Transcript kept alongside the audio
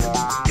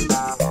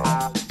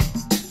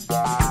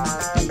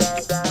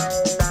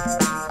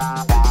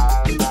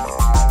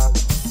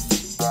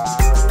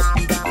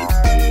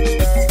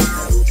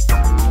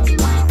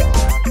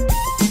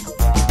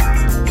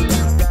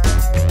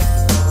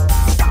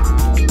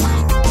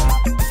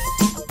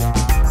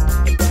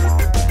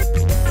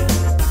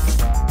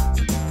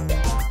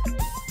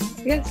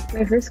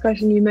my first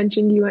question, you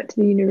mentioned you went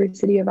to the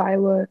University of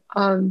Iowa,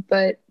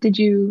 but did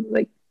you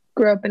like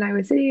grow up in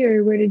Iowa City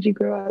or where did you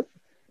grow up?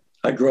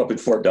 I grew up in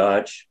Fort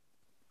Dodge,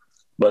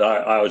 but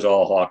I was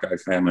all Hawkeye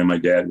family. My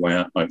dad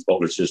went, my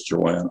older sister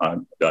went.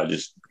 I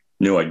just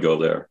knew I'd go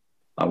there.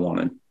 I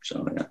wanted,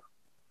 so yeah.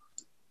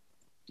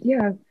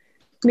 Yeah,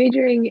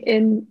 majoring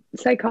in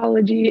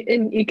psychology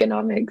and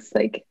economics,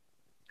 like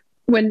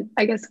when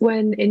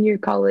in your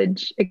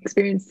college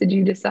experience did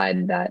you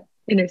decide that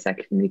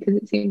intersection? Because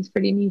it seems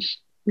pretty niche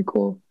and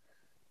cool.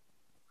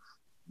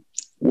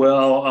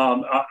 Well,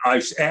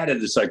 I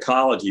added the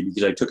psychology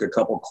because I took a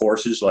couple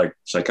courses like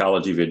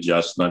psychology of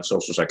adjustment,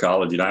 social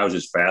psychology, and I was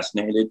just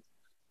fascinated.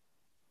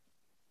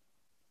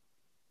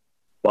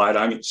 But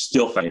I'm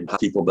still fascinated how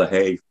people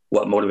behave,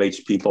 what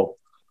motivates people,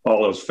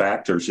 all those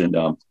factors. And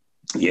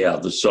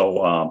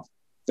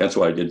that's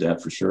why I did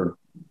that for sure.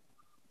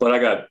 But I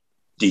got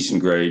decent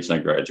grades and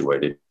I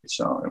graduated.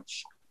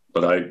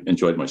 But I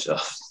enjoyed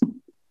myself.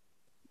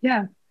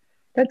 Yeah,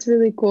 that's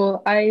really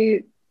cool.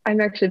 I'm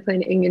actually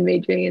planning and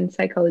majoring in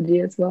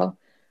psychology as well.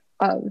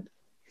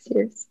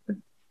 Serious.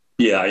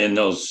 Yeah, in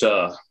those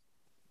 3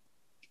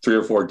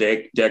 or 4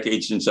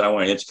 decades since I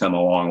went, it's come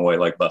a long way.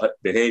 Like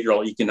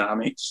behavioral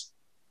economics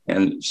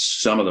and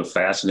some of the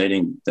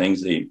fascinating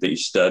things they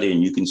study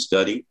and you can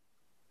study.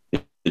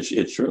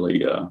 It's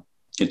really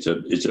it's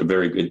a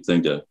very good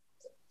thing to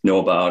know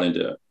about and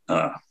to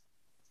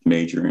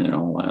major in and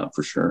all that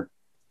for sure.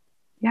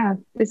 Yeah,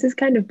 this is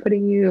kind of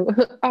putting you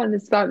on the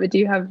spot, but do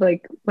you have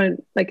like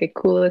a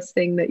coolest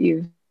thing that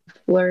you've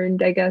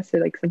learned, I guess, or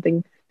like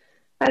something,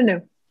 I don't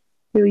know,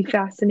 really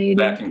fascinating?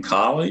 Back in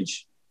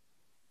college?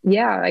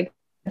 Yeah, I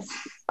guess.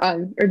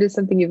 Or just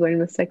something you've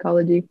learned with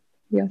psychology.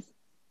 Yes.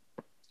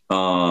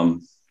 I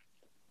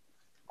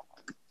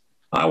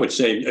would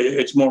say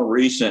it's more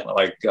recent.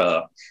 Like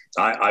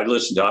I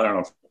listened to, I don't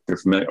know if you're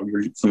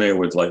familiar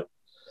with like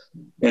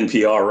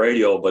NPR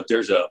radio, but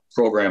there's a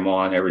program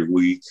on every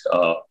week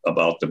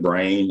about the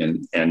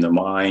brain and the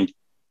mind.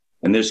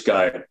 And this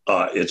guy,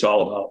 it's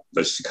all about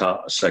the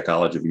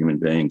psychology of human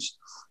beings.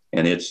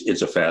 And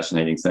it's a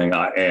fascinating thing.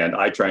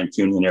 I try and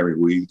tune in every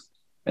week,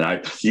 and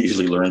I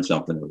usually learn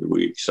something every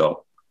week.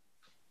 So,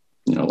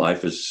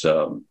 life is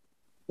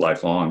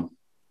lifelong.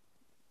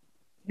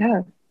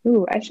 Yeah.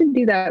 Ooh, I should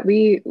do that.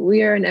 We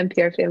are an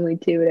NPR family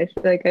too, and I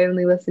feel like I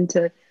only listen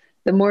to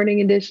the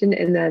morning edition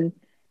and then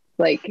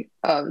like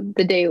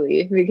the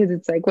daily because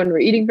it's like when we're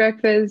eating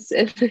breakfast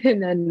and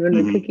then when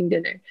we're cooking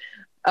dinner.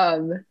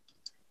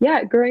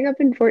 Yeah, growing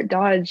up in Fort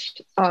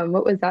Dodge,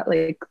 what was that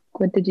like?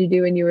 What did you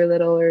do when you were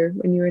little or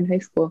when you were in high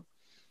school?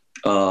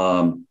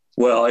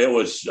 Well, it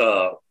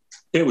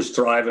was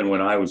thriving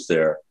when I was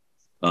there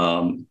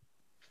through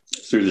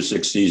the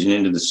 60s and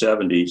into the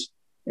 70s.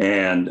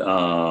 And,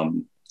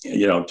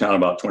 town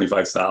about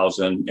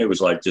 25,000. It was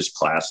like just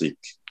classic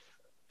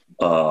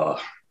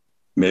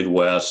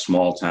Midwest,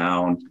 small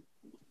town,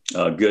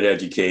 good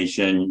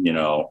education. You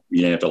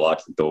didn't have to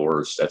lock the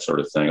doors, that sort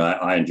of thing.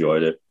 I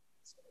enjoyed it.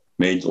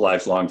 Made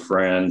lifelong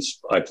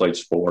friends. I played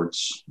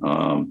sports.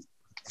 I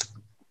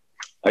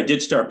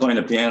did start playing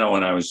the piano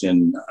when I was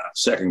in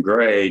second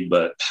grade,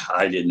 but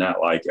I did not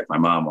like it. My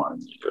mom wanted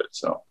me to do it.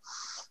 So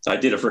I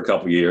did it for a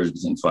couple of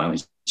years. And finally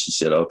she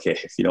said, okay,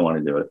 if you don't want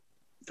to do it,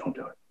 don't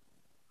do it.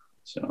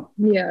 So,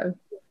 yeah,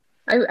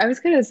 I was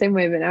kind of the same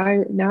way, but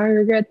now I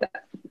regret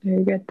that. I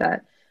regret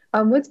that.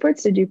 What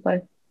sports did you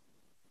play?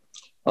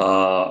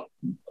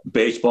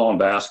 Baseball and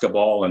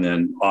basketball. And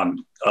then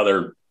on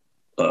other,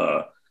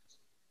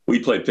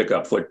 we played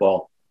pickup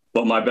football.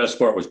 But my best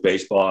sport was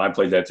baseball. I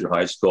played that through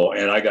high school,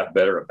 and I got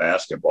better at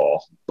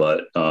basketball.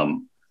 But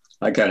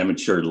I kind of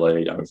matured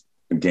late. I was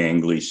a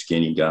gangly,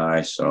 skinny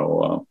guy.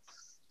 So,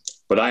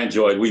 but I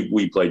enjoyed.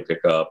 We played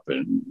pickup,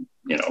 and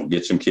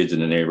get some kids in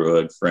the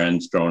neighborhood,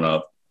 friends growing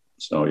up.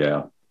 So yeah,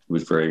 it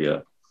was very.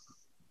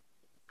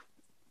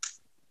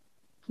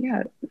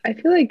 Yeah, I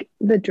feel like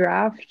the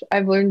draft,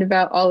 I've learned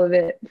about all of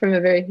it from a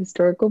very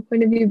historical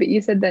point of view, but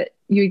you said that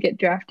you would get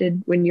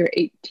drafted when you're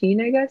 18,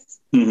 I guess.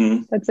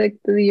 Mm-hmm. That's like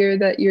the year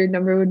that your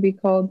number would be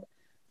called.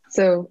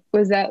 So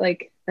was that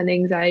like an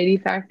anxiety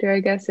factor,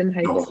 I guess, in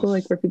high school?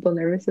 Like were people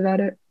nervous about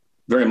it?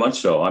 Very much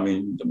so. I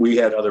mean, we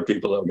had other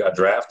people that got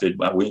drafted,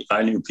 but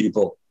I knew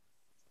people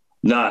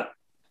not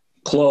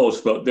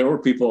close, but there were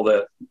people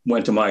that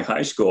went to my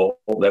high school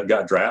that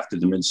got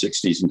drafted in the mid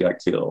 60s and got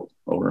killed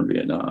over in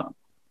Vietnam.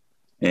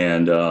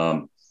 And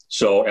and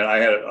I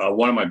had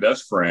one of my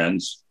best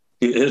friends,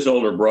 his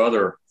older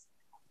brother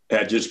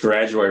had just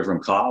graduated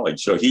from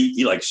college. So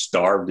he like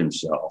starved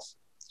himself.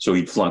 So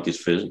he'd flunk his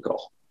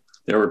physical.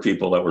 There were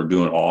people that were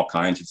doing all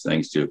kinds of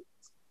things to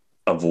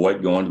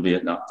avoid going to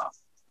Vietnam.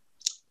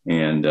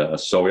 And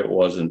so it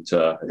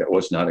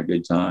was not a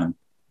good time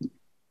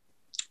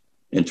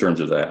in terms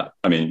of that.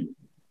 I mean,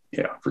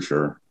 yeah, for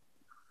sure.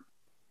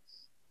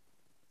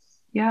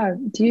 Yeah.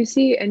 Do you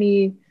see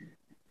any,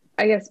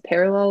 I guess,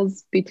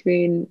 parallels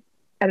between,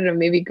 I don't know,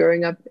 maybe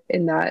growing up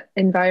in that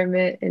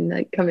environment and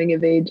like coming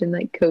of age and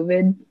like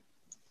COVID?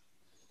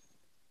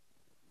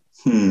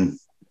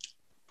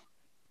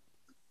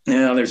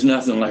 there's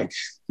nothing like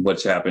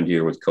what's happened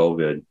here with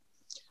COVID.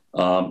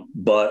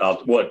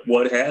 But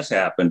what has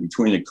happened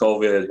between the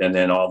COVID and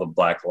then all the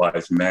Black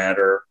Lives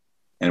Matter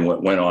and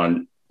what went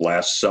on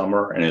last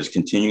summer and is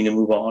continuing to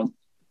move on,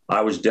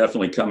 I was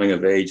definitely coming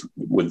of age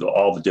with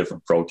all the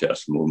different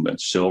protest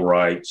movements, civil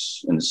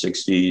rights in the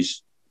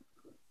 60s,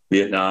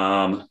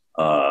 Vietnam,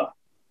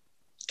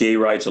 gay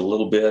rights a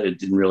little bit. It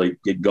didn't really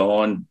get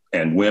going,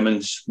 and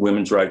women's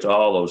rights,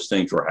 all those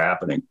things were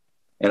happening.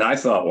 And I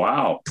thought,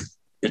 wow,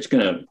 it's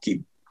going to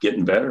keep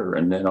getting better.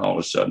 And then all of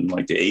a sudden,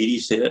 like the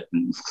 80s hit,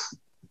 and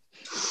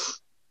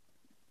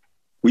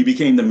we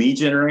became the me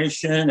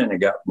generation, and it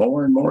got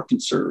more and more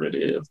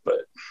conservative.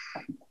 But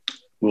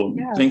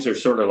things are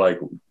sort of like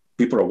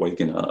people are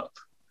waking up.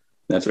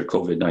 That's what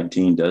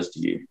COVID-19 does to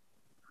you.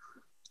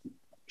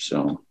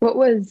 So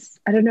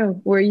I don't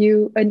know, were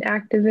you an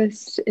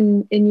activist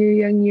in your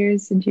young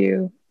years? Do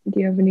you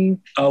have any?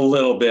 A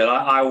little bit.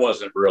 I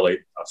wasn't really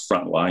a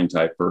frontline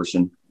type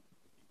person,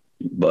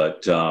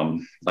 but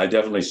I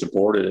definitely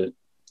supported it.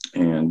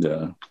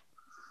 And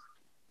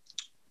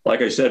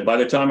like I said, by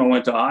the time I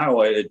went to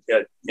Iowa, it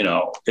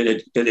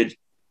had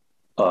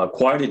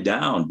quieted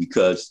down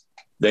because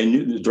they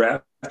knew the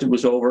draft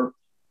was over.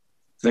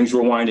 Things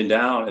were winding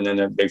down, and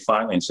then they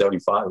finally, in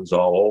 '75, it was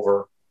all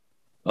over.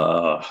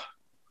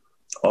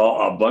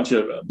 A bunch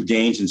of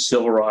gains in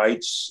civil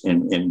rights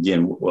and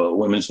again,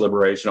 women's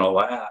liberation, all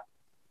that.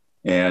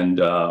 And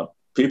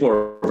people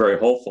were very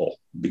hopeful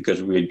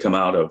because we had come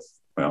out of,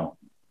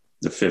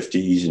 the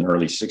 50s and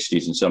early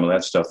 60s and some of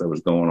that stuff that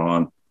was going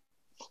on.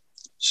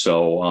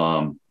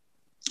 So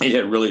it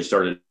had really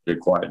started to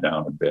quiet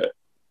down a bit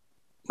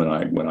when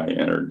I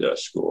entered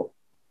school.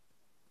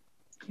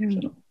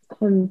 Yeah.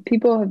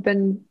 People have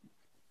been,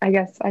 I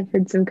guess I've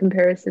heard some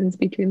comparisons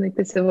between like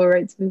the civil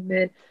rights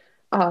movement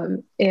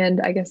and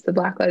I guess the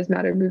Black Lives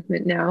Matter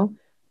movement now.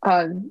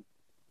 I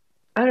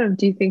don't know,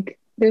 do you think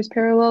there's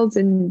parallels,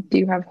 and do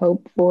you have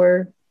hope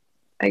for,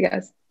 I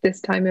guess,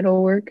 this time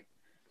it'll work?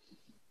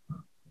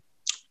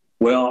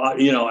 Well,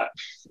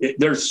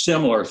 there's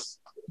similar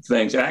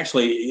things.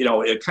 Actually,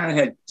 it kind of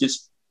had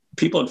just,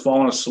 people had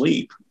fallen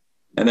asleep.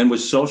 And then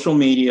with social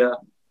media,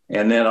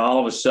 and then all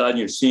of a sudden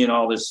you're seeing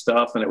all this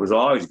stuff, and it was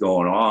always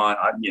going on.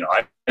 I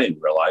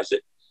didn't realize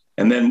it.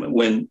 And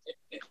then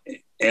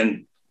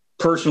and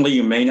personally,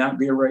 you may not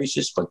be a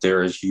racist, but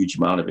there is a huge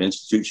amount of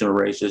institutional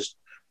racism.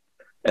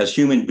 As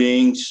human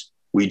beings,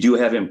 we do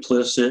have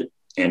implicit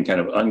and kind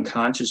of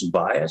unconscious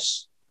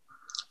bias.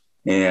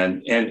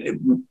 And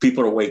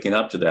people are waking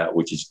up to that,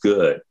 which is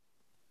good.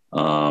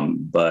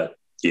 But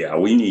yeah,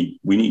 we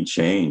need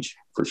change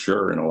for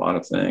sure in a lot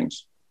of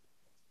things.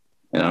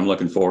 And I'm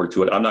looking forward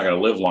to it. I'm not going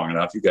to live long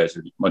enough. You guys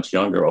are much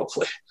younger,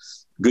 hopefully.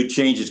 Good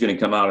change is going to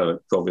come out of the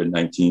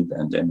COVID-19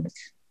 pandemic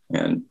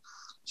and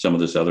some of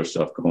this other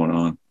stuff going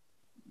on.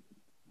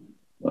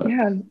 But,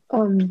 yeah.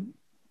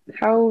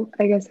 How,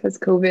 I guess, has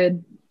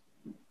COVID,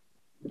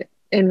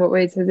 in what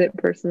ways has it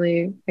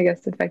personally, I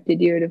guess,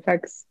 affected you? It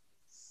affects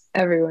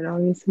everyone,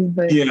 obviously.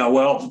 But yeah,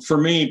 well, for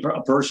me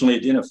personally,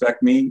 it didn't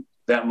affect me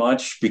that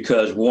much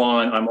because,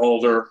 one, I'm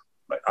older.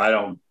 I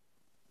don't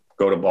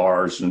go to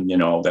bars and,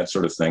 that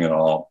sort of thing at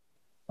all.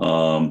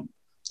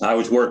 I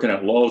was working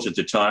at Lowe's at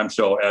the time.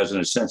 So as an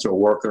essential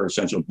worker,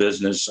 essential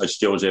business, I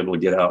still was able to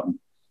get out and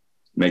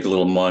make a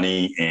little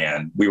money.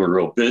 And we were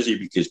real busy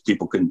because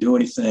people couldn't do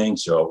anything.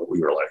 So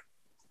we were like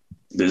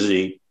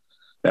busy.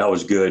 That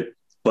was good.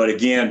 But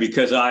again,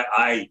 because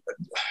I'm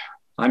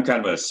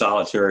kind of a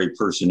solitary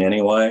person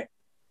anyway.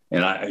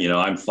 And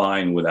I'm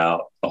fine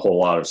without a whole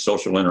lot of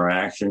social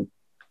interaction.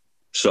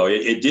 So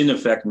it didn't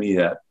affect me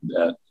that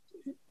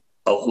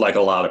like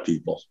a lot of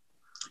people,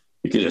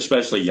 because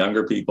especially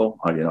younger people,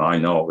 I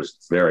know it was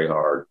very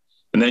hard.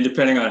 And then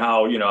depending on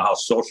how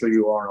social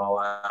you are and all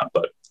that,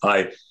 but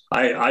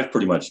I've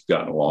pretty much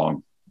gotten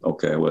along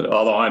okay with it.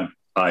 Although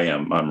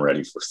I'm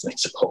ready for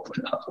things to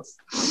open up.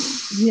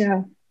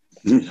 Yeah.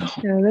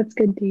 No, that's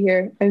good to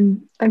hear.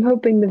 I'm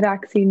hoping the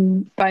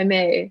vaccine by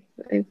May.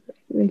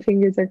 My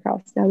fingers are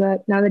crossed now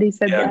that he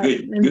said that.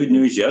 Good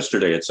news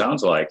yesterday. It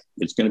sounds like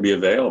it's going to be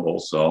available.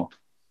 So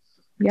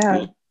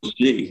yeah. We'll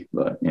see,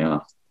 but yeah.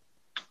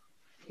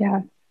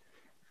 Yeah.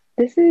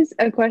 This is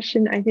a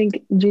question I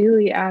think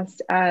Julie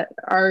asked at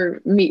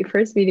our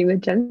first meeting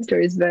with Gen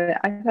Stories,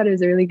 but I thought it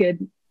was a really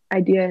good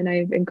idea, and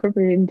I've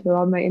incorporated it into a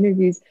lot of my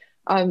interviews.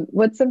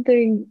 What's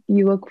something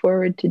you look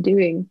forward to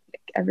doing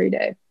every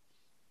day?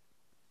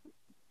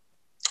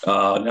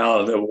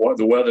 Now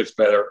the weather's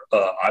better.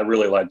 I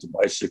really like to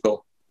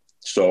bicycle.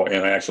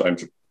 And actually I'm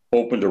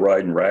open to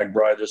riding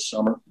RAGBRAI this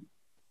summer.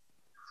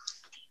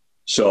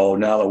 So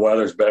now the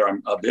weather's better.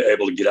 I'll be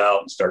able to get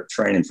out and start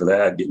training for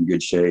that, get in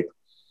good shape.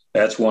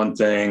 That's one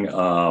thing.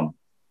 What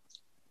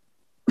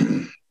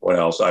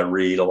else? I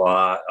read a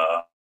lot.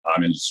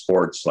 I'm into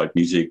sports like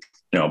music,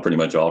 pretty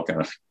much all kind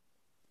of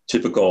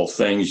typical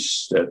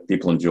things that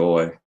people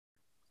enjoy.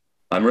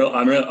 I'm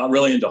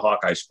really into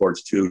Hawkeye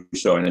sports too.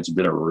 So, and it's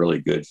been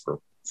really good for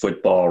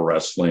football,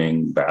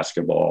 wrestling,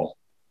 basketball,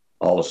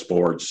 all the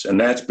sports. And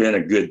that's been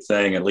a good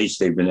thing. At least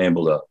they've been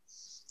able to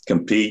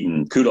compete.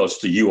 And kudos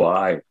to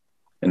UI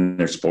and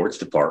their sports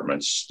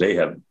departments. They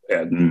have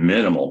had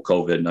minimal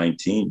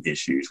COVID-19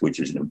 issues, which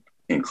is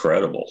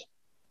incredible.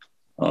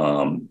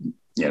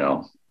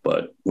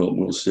 But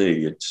we'll see.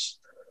 You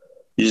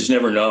just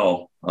never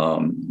know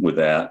with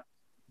that.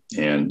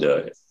 And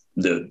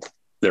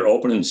they're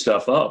opening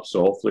stuff up,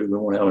 so hopefully we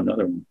won't have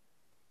another one.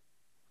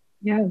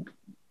 Yeah.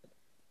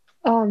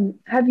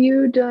 Have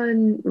you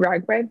done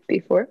RAGBRAI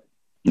before?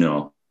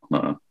 No.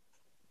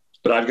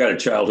 But I've got a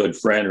childhood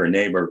friend or a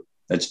neighbor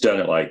that's done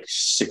it like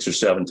 6 or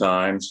 7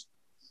 times,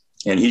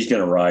 and he's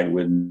going to ride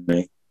with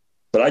me.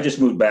 But I just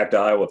moved back to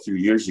Iowa a few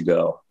years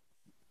ago,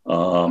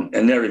 and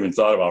never even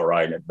thought about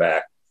riding it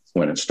back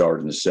when it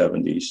started in the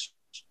 70s.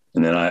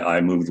 And then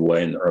I moved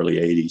away in the early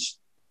 80s.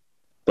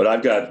 But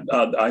I've got,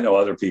 I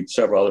know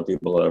several other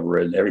people that I've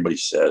ridden. Everybody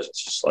says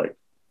it's just like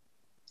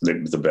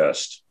the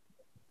best.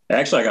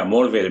 Actually, I got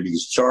motivated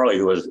because Charlie,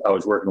 who I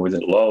was working with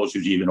at Lowe's,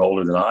 who's even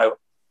older than I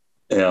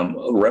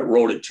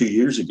rode it 2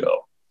 years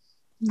ago.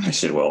 I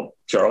said, well,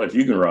 Charlie, if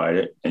you can ride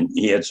it, and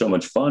he had so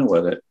much fun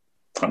with it,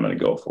 I'm going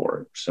to go for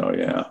it. So,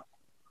 yeah.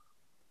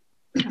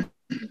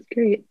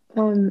 Great.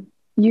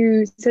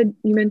 You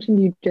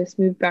mentioned you just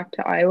moved back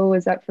to Iowa.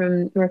 Was that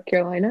from North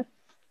Carolina?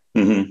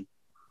 Mm-hmm.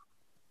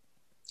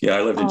 Yeah,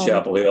 I lived in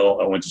Chapel Hill.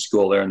 I went to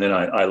school there, and then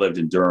I lived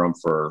in Durham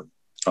for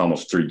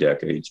almost 3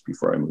 decades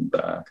before I moved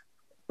back.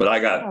 But I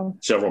got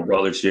several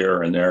brothers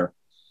here, and they're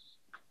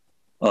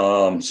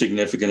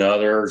significant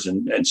others,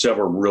 and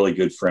several really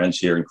good friends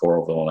here in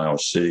Coralville and Iowa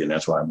City, and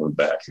that's why I moved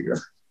back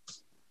here.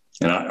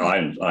 And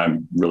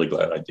I'm really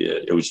glad I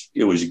did. It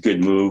was a good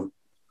move,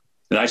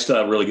 and I still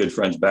have really good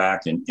friends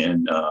back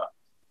in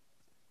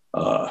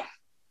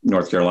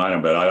North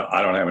Carolina, but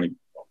I don't have any.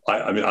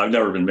 I mean, I've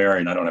never been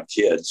married, and I don't have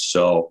kids,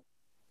 so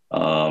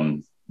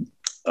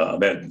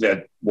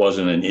that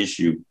wasn't an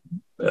issue.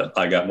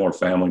 I got more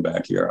family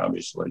back here,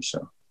 obviously.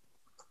 So,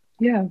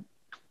 yeah.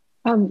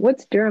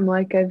 What's Durham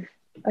like? I've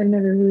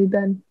never really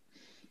been.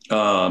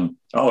 I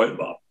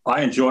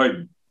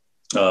enjoyed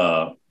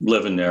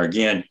living there.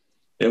 Again,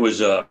 it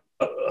was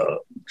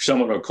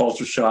somewhat of a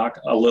culture shock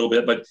a little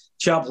bit, but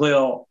Chapel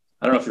Hill,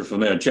 I don't know if you're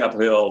familiar, Chapel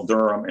Hill,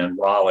 Durham, and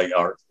Raleigh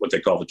are what they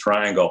call the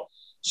Triangle.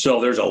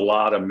 So there's a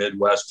lot of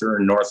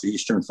Midwestern,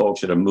 Northeastern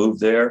folks that have moved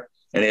there,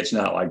 and it's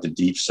not like the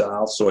Deep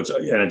South. So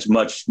it's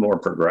much more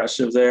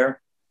progressive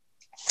there.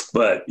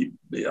 But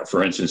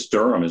for instance,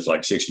 Durham is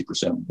like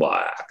 60%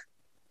 Black.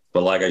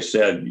 But like I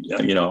said,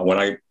 when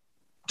I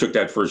took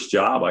that first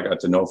job, I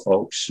got to know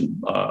folks.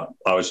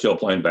 I was still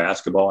playing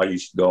basketball. I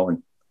used to go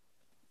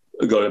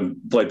to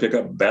play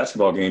pickup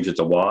basketball games at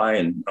the Y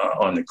and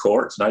on the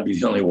courts, and I'd be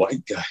the only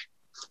white guy.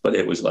 But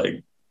it was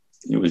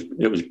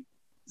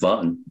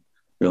fun.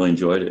 Really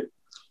enjoyed it.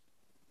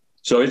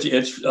 So it's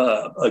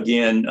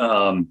again,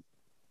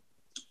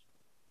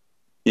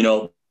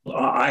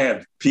 I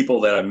have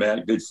people that I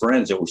met, good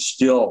friends that were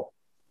still,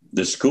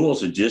 the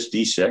schools had just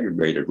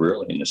desegregated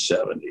really in the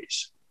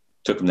 70s.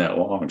 Took them that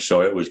long.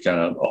 So it was kind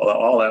of,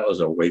 all that was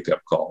a wake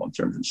up call in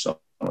terms of some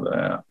of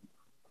that.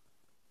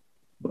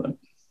 But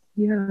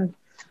yeah.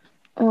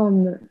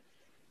 You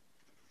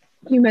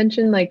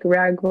mentioned like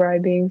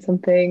RAGBRAI being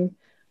something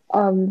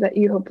that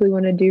you hopefully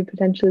want to do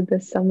potentially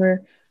this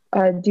summer.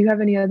 Do you have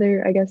any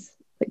other, I guess,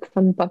 like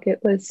fun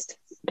bucket list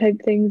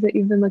type things that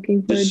you've been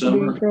looking forward to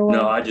doing for a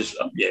while? No, I just,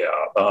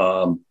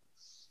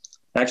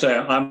 actually,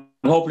 I'm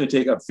hoping to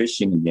take up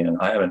fishing again.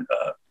 I haven't,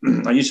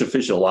 I used to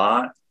fish a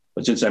lot,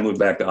 but since I moved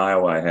back to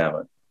Iowa, I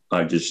haven't.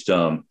 I just,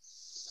 I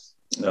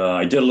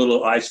did a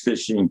little ice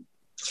fishing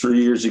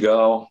 3 years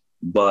ago,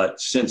 but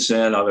since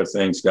then, other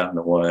things got in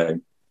the way.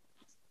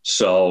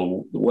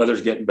 So the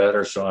weather's getting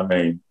better, so I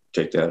may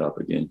take that up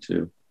again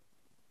too.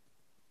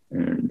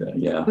 And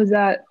yeah.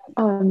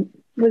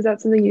 Was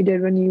that something you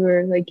did when you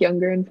were like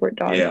younger in Fort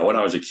Dodge? Yeah, when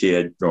I was a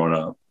kid growing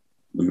up,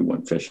 we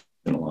went fishing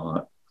a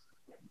lot.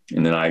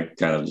 And then I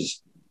kind of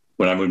just,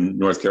 when I moved to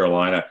North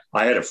Carolina,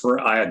 I had a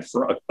friend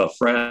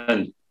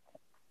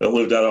that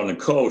lived out on the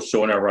coast.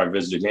 So whenever I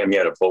visited him, he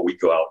had a boat. We'd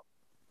go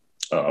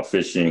out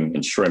fishing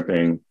and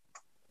shrimping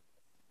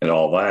and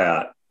all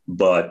that.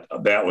 But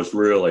that was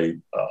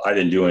really, I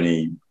didn't do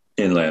any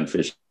inland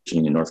fishing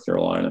in North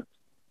Carolina.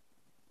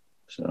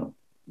 So.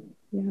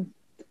 Yeah.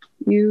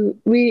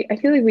 I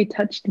feel like we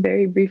touched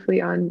very briefly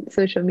on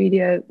social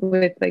media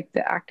with like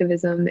the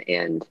activism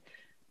and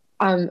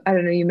I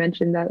don't know, you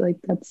mentioned that like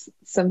that's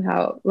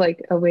somehow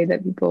like a way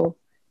that people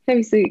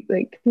obviously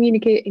like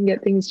communicate and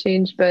get things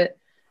changed, but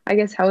I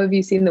guess how have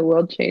you seen the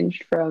world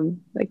change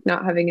from like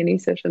not having any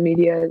social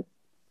media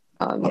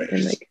and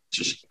like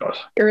just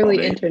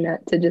early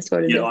internet to just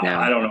what it is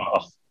now? I don't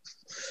know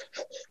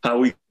how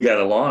we got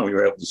along. We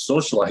were able to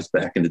socialize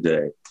back in the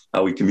day,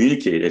 how we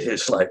communicated.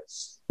 It's like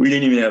we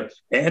didn't even have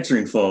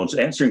answering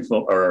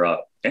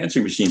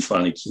machines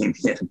finally came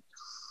in.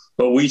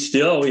 But we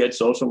had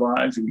social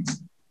lives. We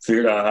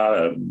figured out how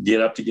to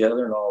get up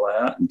together and all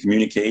that and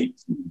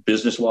communicate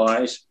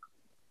business-wise.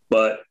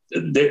 But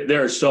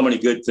there are so many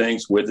good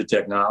things with the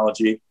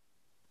technology.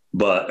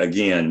 But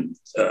again,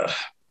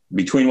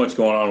 between what's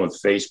going on with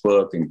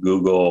Facebook and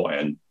Google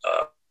and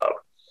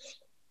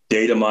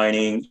data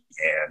mining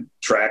and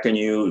tracking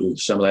you.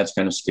 Some of that's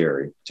kind of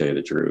scary, to tell you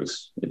the truth.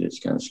 It is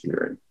kind of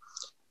scary.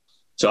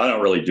 So I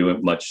don't really do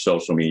much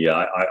social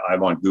media.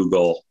 I'm on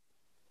Google,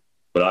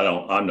 but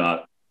I'm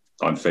not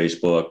on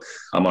Facebook.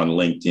 I'm on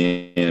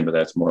LinkedIn, but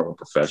that's more of a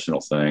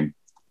professional thing.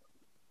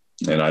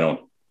 And I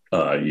don't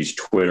use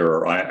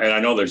Twitter. And I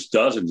know there's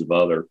dozens of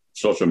other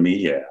social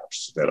media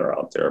apps that are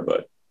out there,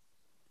 but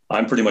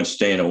I'm pretty much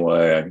staying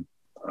away.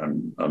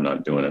 I'm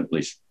not doing it, at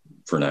least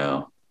for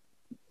now.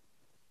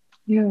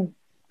 Yeah.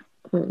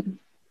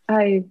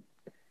 I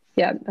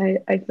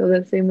feel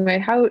the same way.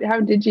 How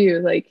did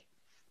you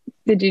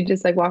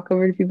just like walk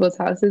over to people's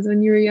houses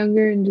when you were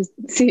younger and just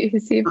see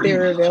if they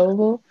were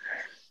available?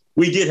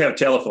 We did have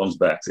telephones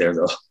back there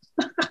though.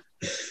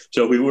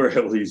 So we were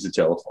able to use the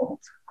telephone.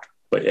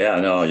 But yeah,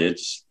 no,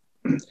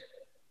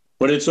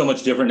 but it's so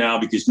much different now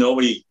because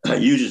nobody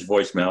uses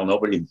voicemail.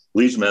 Nobody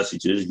leaves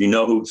messages. You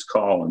know who's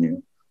calling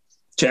you.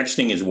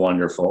 Texting is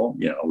wonderful.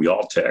 We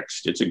all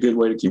text. It's a good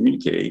way to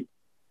communicate.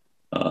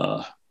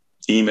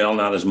 Email,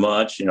 not as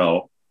much.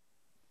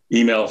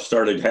 Email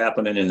started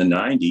happening in the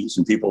 90s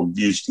and people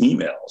used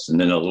emails and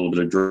then a little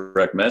bit of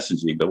direct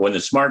messaging. But when the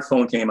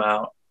smartphone came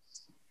out,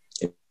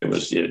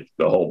 the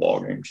whole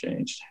ballgame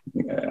changed.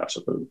 Yeah,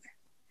 absolutely.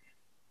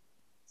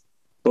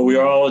 But we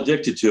are all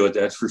addicted to it.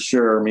 That's for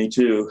sure. Me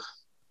too.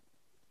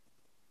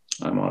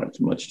 I'm on it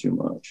too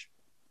much.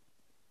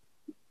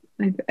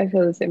 I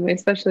feel the same way,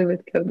 especially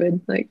with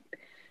COVID. Like,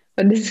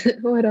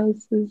 what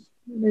else is,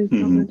 there's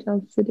not much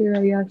else to do,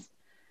 I guess.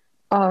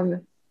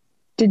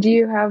 Did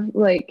you have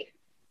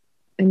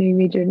I know you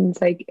majored in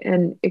psych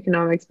and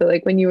economics,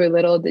 but when you were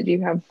little, did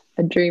you have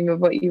a dream of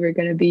what you were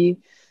going to be?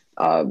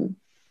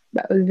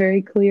 That was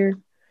very clear.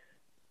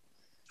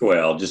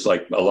 Well, just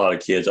like a lot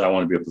of kids, I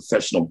want to be a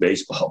professional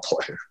baseball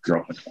player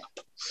growing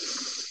up,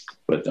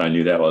 but I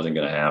knew that wasn't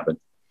going to happen.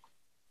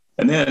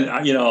 And then,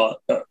 I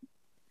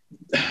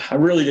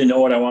really didn't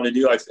know what I wanted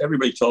to do.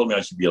 Everybody told me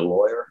I should be a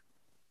lawyer.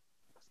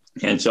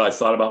 And so I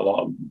thought about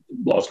law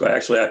school.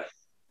 Actually,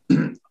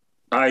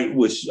 I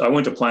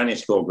went to planning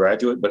school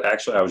graduate, but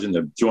actually I was in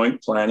the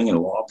joint planning and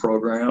law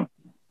program.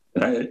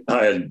 And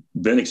I had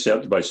been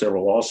accepted by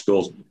several law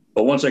schools.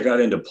 But once I got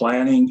into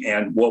planning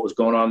and what was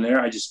going on there,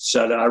 I just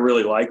said, I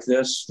really like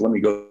this. Let me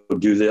go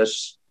do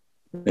this.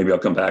 Maybe I'll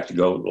come back to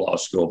go to law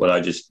school. But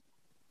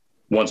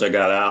once I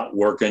got out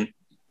working,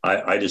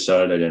 I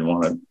decided I didn't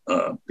want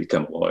to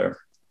become a lawyer.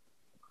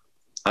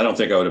 I don't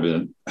think I would have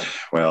been,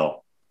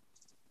 well,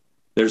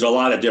 there's a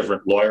lot of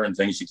different lawyering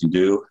things you can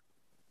do,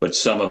 but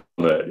some of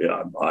it,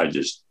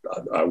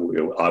 I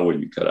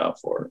wouldn't be cut out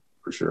for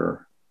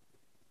sure.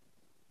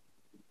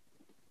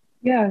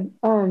 Yeah.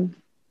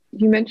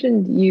 You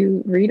mentioned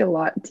you read a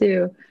lot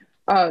too.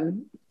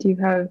 Do you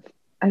have,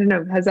 I don't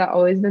know, has that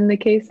always been the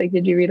case?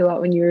 Did you read a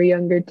lot when you were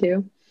younger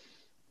too?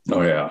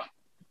 Oh yeah.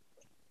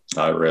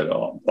 I read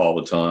all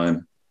the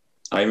time.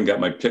 I even got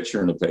my picture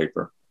in the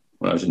paper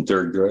when I was in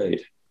third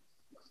grade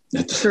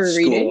at the For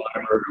school reading?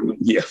 library.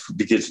 Yeah,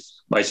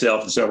 because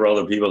myself and several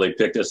other people, they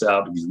picked us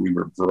out because we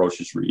were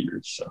ferocious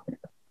readers. So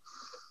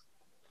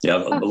yeah,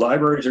 the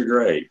libraries are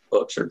great.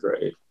 Books are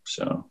great.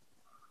 So.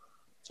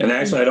 And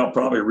actually, I don't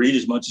probably read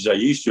as much as I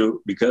used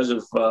to because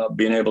of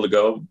being able to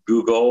go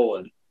Google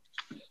and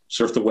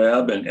surf the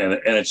web. And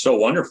it's so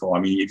wonderful. I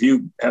mean, if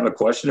you have a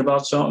question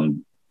about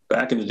something,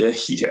 back in the day,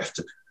 you have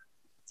to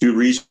do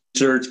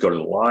research, go to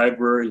the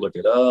library, look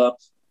it up.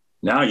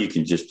 Now you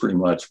can just pretty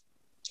much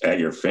at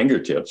your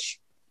fingertips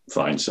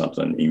find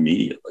something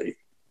immediately.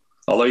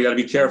 Although you got to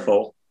be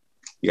careful.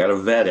 You got to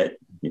vet it.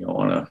 You don't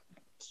want to,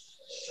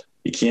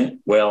 you can't,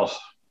 well,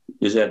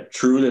 is that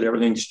true that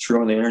everything's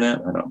true on the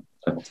internet? I don't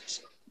think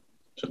so.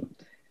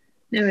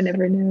 No one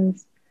ever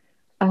knows.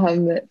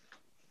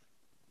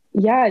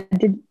 Yeah.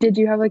 Did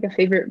you have a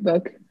favorite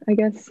book, I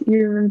guess,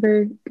 you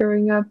remember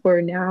growing up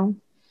or now?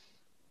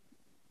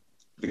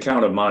 The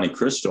Count of Monte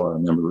Cristo, I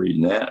remember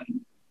reading that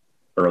in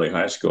early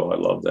high school. I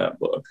loved that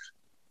book.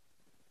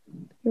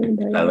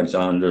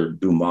 Alexander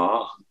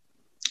Dumas.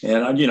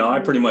 And I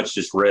pretty much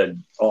just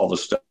read all the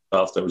stuff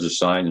that was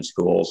assigned in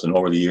schools. And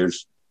over the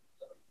years,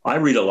 I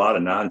read a lot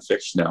of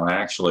nonfiction now,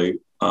 actually.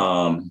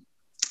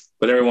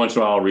 But every once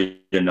in a while, I'll read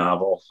a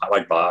novel. I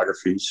like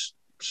biographies.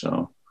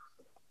 So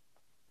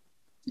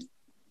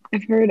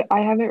I've heard,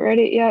 I haven't read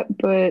it yet,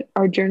 but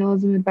our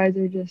journalism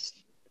advisor just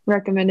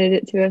recommended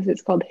it to us.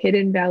 It's called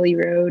Hidden Valley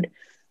Road.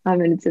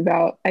 And it's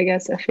about, I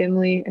guess, a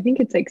family. I think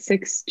it's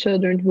 6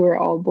 children who were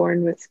all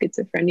born with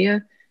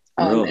schizophrenia.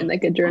 Really? And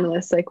a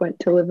journalist went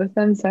to live with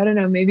them. So I don't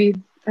know, maybe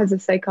as a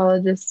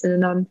psychologist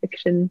and a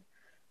nonfiction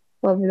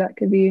lover, that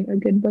could be a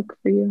good book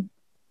for you.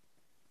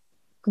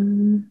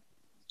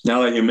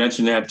 Now that you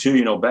mentioned that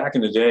too, back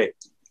in the day,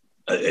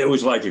 it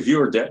was if you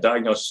were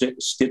diagnosed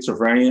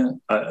schizophrenia,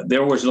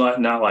 there was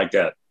not like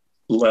that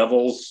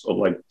levels of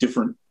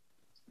different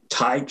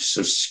types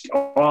of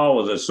all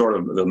of the sort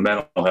of the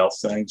mental health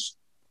things.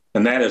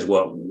 And that is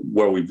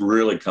where we've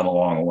really come a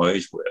long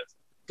ways with.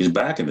 Because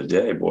back in the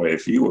day, boy,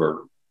 if you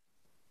were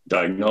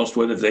diagnosed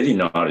with it, they didn't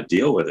know how to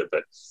deal with it.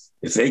 But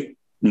if they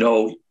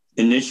know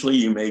initially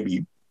you may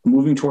be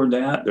moving toward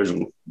that. There's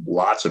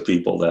lots of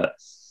people that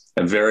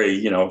have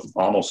very,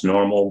 almost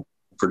normal,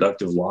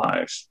 productive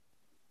lives,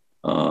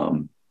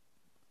 for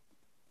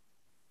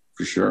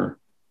sure.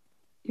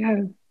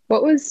 Yeah.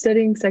 What was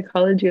studying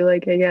psychology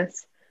like, I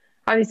guess?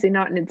 Obviously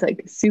not in its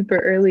like super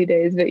early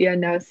days, but yeah,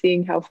 now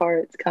seeing how far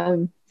it's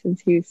come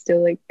since you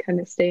still like kind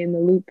of stay in the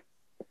loop.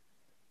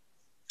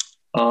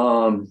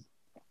 Um,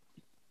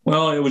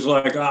 well, it was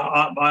like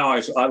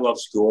I love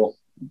school.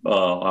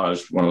 I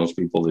was one of those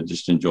people that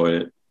just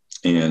enjoyed it,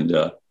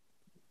 and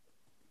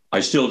I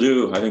still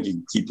do. I think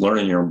you keep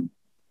learning your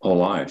whole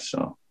life.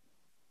 So,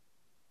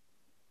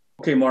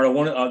 okay,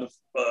 Marta,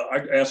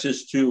 I asked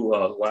this too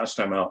last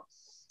time out.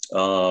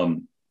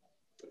 Um,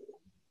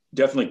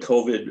 Definitely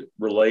COVID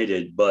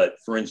related, but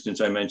for instance,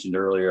 I mentioned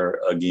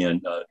earlier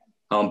again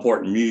how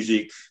important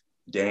music,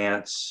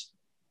 dance,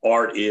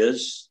 art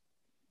is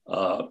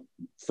uh,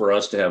 for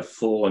us to have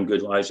full and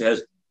good lives.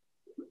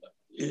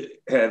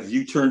 Have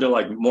you turned to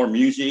like more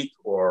music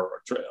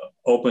or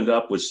opened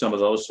up with some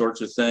of those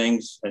sorts of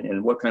things?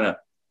 And what kind of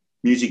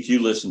music you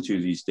listen to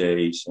these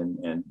days?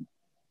 And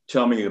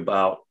tell me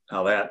about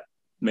how that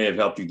may have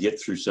helped you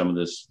get through some of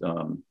this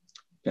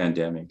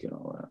pandemic and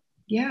all that.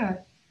 Yeah,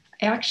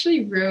 I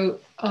actually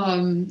wrote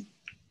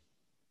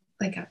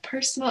like a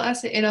personal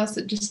essay and also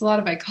just a lot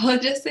of my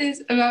college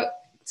essays about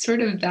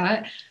sort of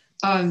that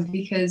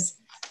because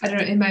I don't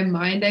know, in my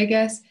mind, I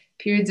guess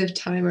periods of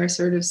time are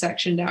sort of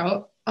sectioned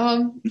out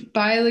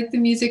by like the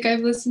music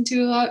I've listened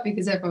to a lot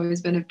because I've always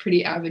been a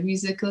pretty avid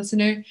music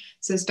listener.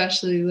 So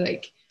especially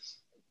like,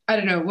 I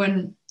don't know,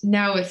 when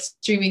now with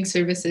streaming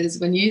services,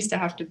 when you used to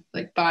have to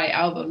like buy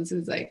albums, it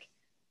was like,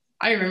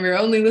 I remember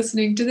only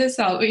listening to this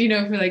album,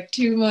 for like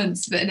 2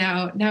 months, but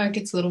now it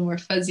gets a little more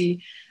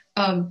fuzzy.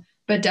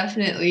 But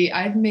definitely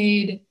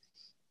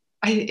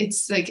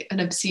it's like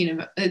an obscene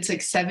amount. It's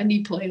like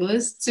 70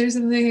 playlists or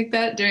something like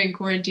that during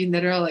quarantine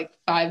that are all like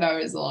 5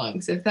 hours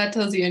long. So if that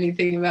tells you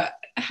anything about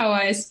how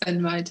I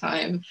spend my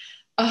time.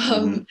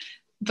 Mm-hmm.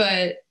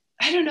 But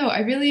I don't know.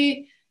 I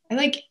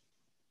like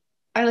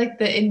I like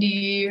the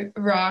indie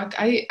rock.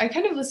 I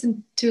kind of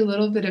listen to a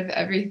little bit of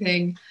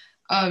everything.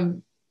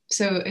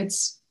 So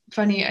it's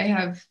funny. I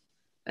have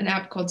an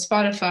app called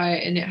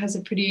Spotify, and it has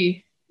a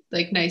pretty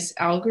like nice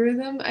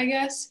algorithm, I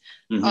guess.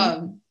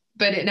 Mm-hmm.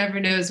 But it never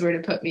knows where to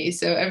put me.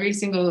 So every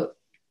single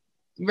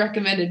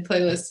recommended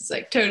playlist is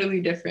like totally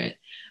different.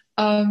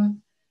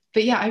 Um,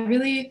 but yeah, I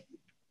really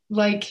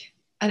like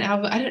an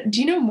album.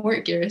 Do you know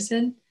Mort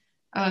Garrison?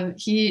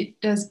 He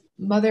does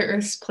Mother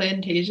Earth's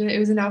Plantasia. It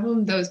was an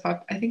album that was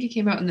I think it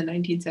came out in the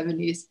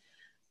 1970s.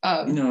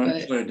 But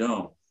Actually, I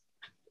don't.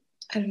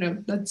 I don't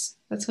know. That's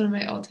one of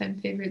my all-time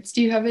favorites.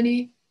 Do you have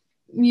any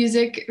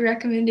music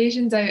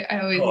recommendations? I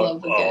always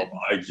love a good.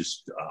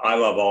 I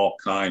love all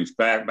kinds.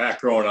 Back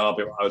growing up,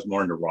 I was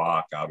more into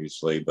rock,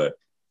 obviously, but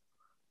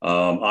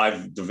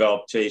I've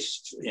developed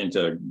taste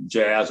into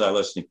jazz. I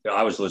was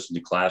listening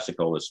to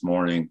classical this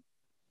morning,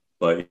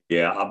 but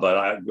yeah,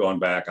 I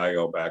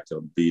go back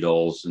to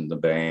Beatles and the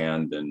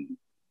band and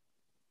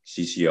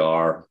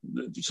CCR.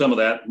 Some of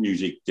that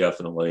music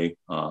definitely,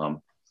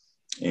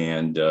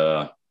 and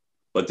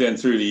but then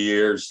through the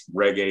years,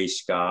 reggae,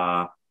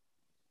 ska.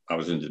 I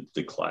was into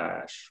the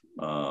Clash,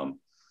 and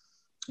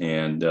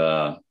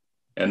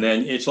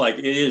then it's like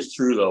it is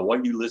true though.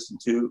 What you listen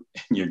to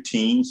in your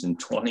teens and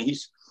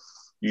 20s,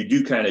 you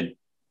do kind of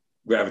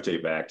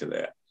gravitate back to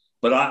that.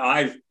 But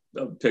I've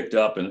picked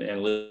up and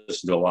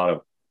listened to a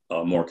lot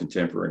of more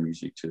contemporary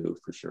music too,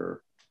 for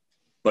sure.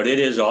 But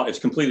it's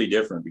completely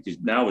different because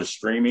now with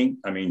streaming,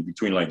 I mean,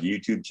 between like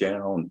YouTube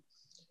channel and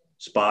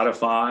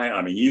Spotify,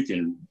 I mean,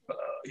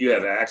 you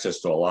have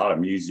access to a lot of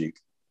music,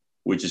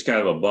 which is kind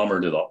of a bummer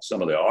to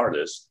some of the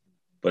artists,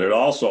 but it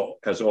also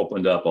has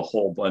opened up a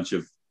whole bunch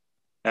of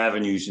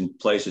avenues and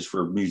places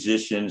for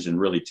musicians and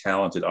really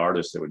talented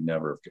artists that would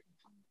never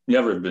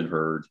have been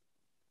heard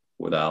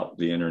without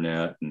the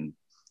internet and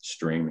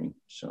streaming.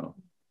 So,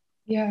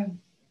 Yeah,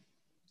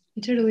 I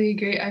totally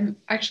agree. I'm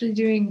actually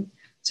doing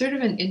sort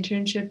of an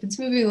internship. It's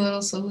moving a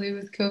little slowly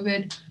with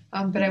COVID,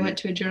 but I went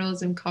to a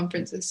journalism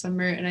conference this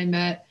summer and I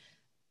met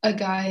a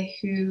guy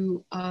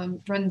who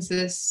runs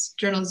this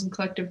journalism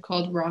collective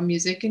called Raw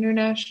Music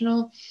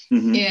International.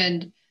 mm-hmm.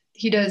 And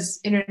he does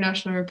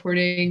international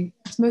reporting.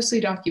 It's mostly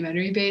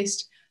documentary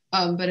based,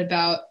 but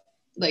about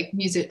like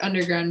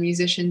underground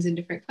musicians in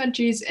different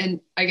countries. And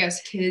I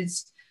guess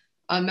his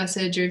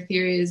message or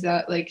theory is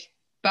that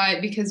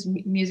because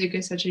music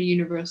is such a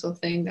universal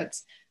thing,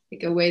 that's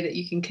like a way that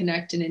you can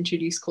connect and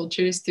introduce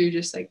cultures through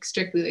just like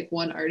strictly like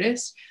one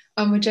artist,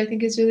 which I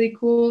think is really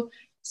cool.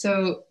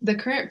 So the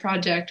current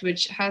project,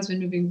 which has been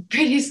moving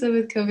pretty slow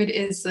with COVID,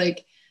 is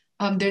like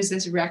there's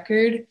this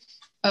record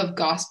of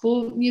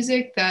gospel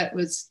music that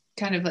was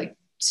kind of like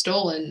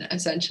stolen,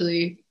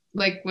 essentially.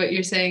 Like what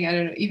you're saying, I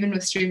don't know, even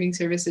with streaming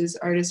services,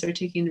 artists are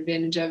taking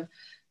advantage of.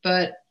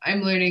 But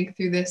I'm learning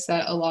through this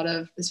that a lot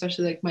of,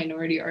 especially like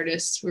minority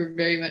artists, were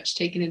very much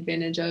taken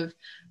advantage of,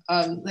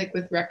 like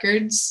with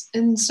records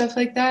and stuff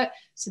like that.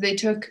 So they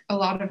took a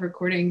lot of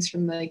recordings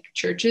from like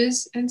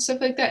churches and stuff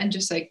like that and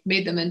just like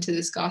made them into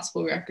this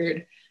gospel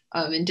record.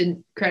 and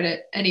didn't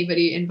credit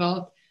anybody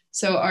involved.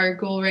 So our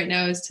goal right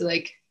now is to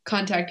like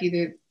contact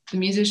either the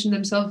musician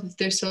themselves if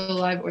they're still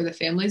alive or the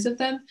families of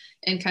them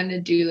and kind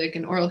of do like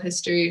an oral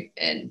history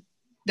and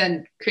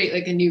then create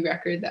like a new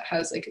record that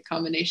has like a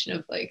combination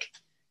of like,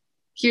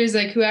 here's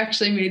like who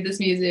actually made this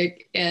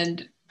music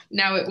and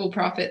now it will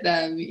profit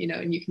them, you know,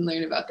 and you can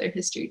learn about their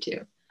history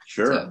too.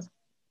 Sure. So.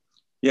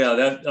 Yeah,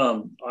 that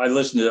I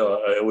listened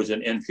to it was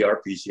an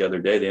NPR piece the other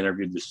day. They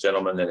interviewed this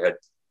gentleman that had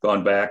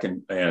gone back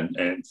and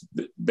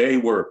they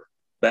were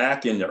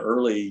back in the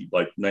early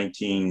like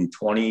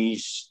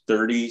 1920s,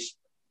 30s.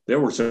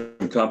 There were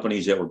some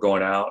companies that were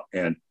going out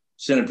and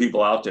sending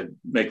people out to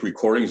make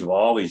recordings of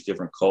all these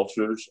different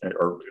cultures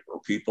or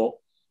people.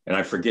 And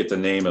I forget the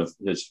name of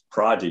this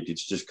project.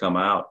 It's just come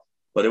out,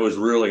 but it was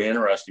really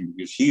interesting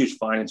because he was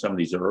finding some of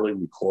these early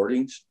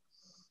recordings.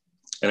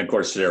 And of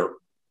course, they're,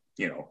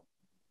 you know,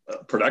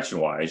 production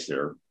wise,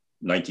 they're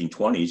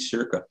 1920s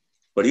circa,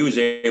 but he was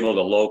able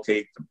to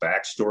locate the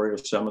backstory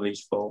of some of these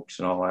folks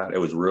and all that. It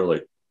was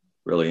really,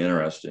 really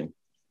interesting.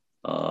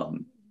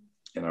 And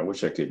I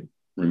wish I could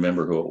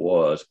remember who it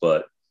was,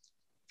 but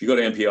if you go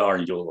to NPR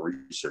and you do a little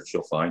research,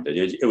 you'll find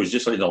it. It was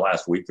just like in the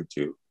last week or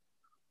two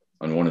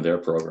on one of their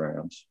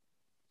programs.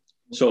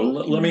 So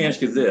let me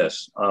ask you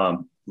this.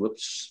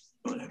 Whoops.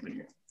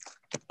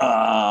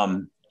 I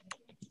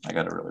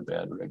got a really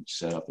bad rig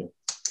set up here.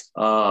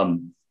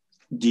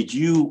 Did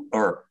you,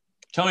 or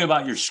tell me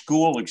about your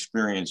school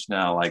experience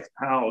now, like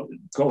how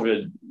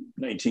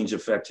COVID-19 is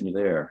affecting you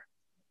there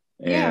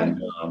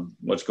and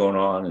what's going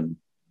on and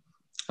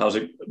how's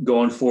it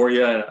going for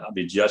you and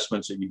the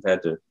adjustments that you've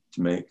had to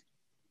make?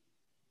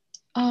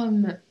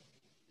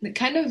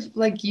 Kind of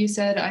like you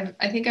said,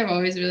 I think I've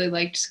always really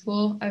liked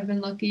school. I've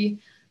been lucky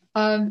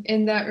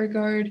in that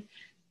regard.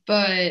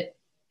 But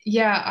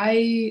yeah,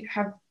 I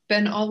have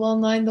been all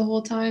online the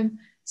whole time.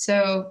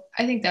 So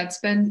I think that's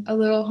been a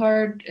little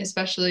hard,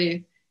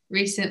 especially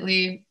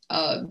recently.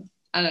 I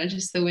don't know,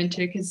 just the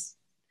winter, because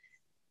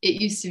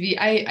it used to be,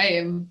 I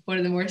am one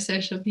of the more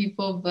social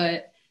people,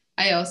 but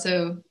I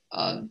also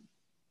am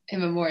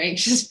a more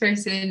anxious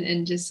person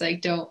and just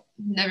like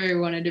never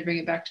wanted to bring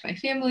it back to my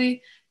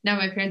family. Now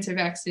my parents are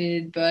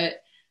vaccinated,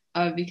 but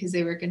because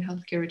they work in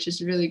healthcare, which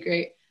is really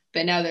great.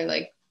 But now they're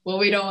like, well,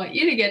 we don't want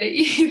you to get it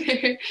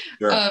either.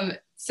 Sure.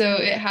 So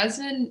it has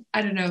been,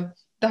 I don't know,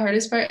 the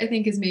hardest part I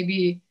think is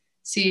maybe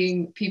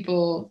seeing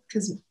people,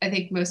 because I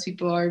think most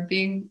people are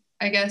being,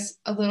 I guess,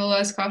 a little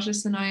less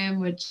cautious than I am,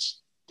 which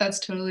that's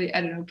totally,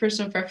 I don't know,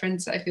 personal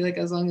preference. I feel like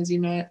as long as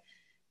you're not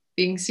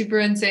being super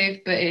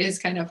unsafe, but it is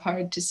kind of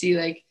hard to see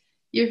like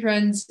your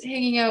friends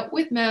hanging out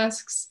with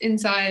masks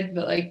inside,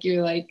 but like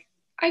you're like,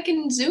 I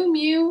can Zoom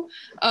you.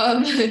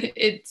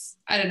 It's,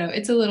 I don't know,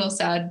 it's a little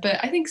sad, but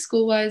I think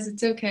school-wise,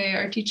 it's okay.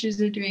 Our teachers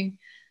are doing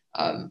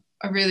a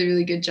really,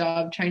 really good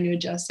job trying to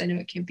adjust. I know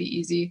it can't be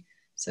easy.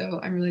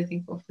 So I'm really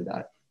thankful for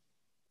that.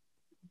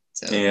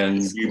 So,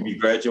 and you'll be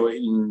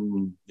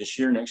graduating this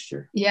year, next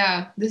year?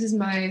 Yeah, this is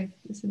my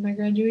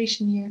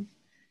graduation year.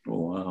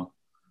 Oh,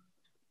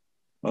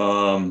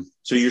 wow.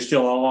 So you're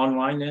still all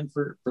online then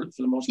for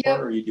the most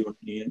part, or are you doing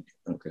it?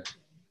 Okay.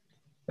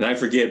 And I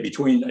forget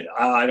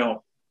I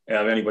don't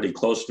have anybody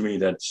close to me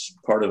that's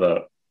part of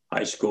the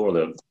high school or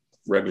the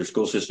regular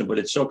school system, but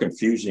it's so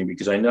confusing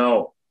because I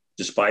know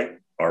despite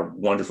our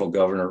wonderful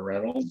Governor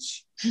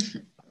Reynolds, I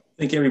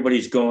think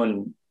everybody's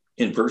going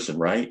in person,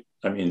 right?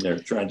 I mean, they're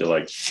trying to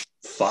like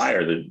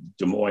fire the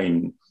Des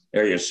Moines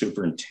area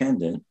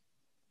superintendent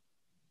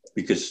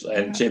because,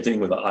 and same thing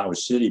with Iowa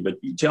City, but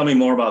you tell me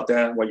more about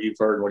that, what you've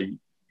heard,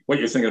 what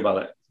you're thinking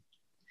about it.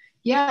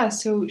 Yeah,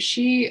 so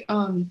she,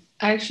 I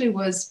actually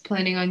was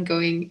planning on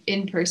going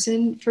in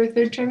person for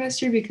third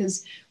trimester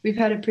because we've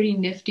had a pretty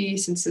nifty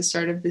since the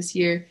start of this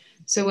year.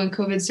 So when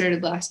COVID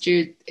started last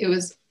year, it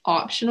was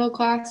optional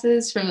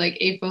classes from like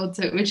April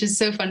to, which is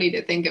so funny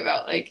to think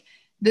about. Like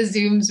the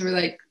Zooms were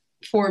like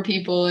 4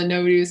 people and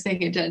nobody was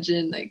paying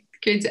attention. Like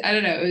kids, I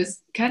don't know, it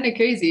was kind of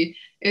crazy.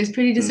 It was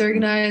pretty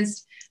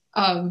disorganized,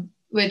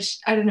 which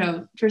I don't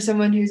know, for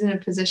someone who's in a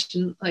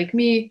position like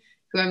me,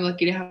 who I'm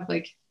lucky to have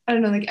like, I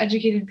don't know, like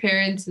educated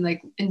parents and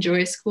like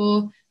enjoy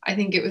school, I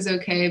think it was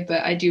okay.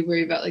 But I do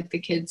worry about like the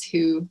kids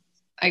who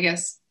I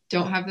guess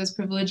don't have those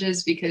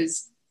privileges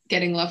because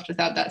getting left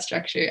without that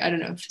structure, I don't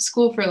know,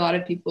 school for a lot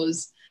of people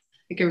is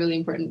like a really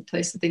important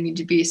place that they need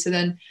to be. So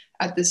then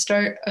at the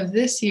start of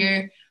this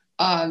year,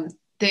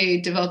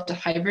 they developed a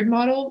hybrid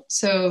model.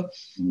 So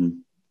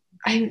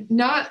I'm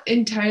not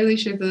entirely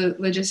sure the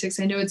logistics.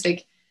 I know it's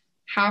like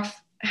half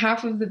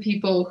of the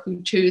people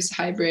who choose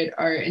hybrid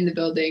are in the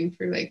building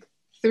for like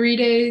 3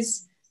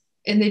 days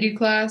and they do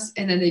class,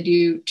 and then they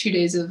do 2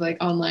 days of like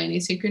online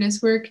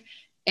asynchronous work.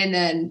 And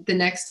then the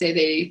next day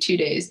they do 2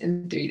 days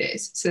and 3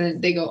 days. So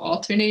then they go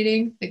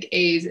alternating like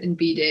A's and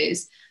B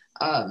days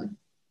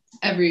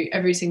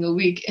every single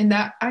week. And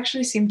that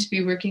actually seemed to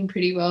be working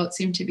pretty well. It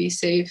seemed to be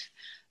safe.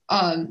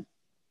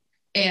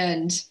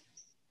 And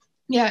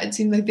yeah, it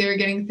seemed like they were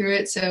getting through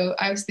it. So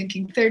I was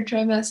thinking third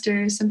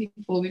trimester, some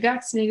people will be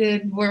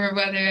vaccinated, warmer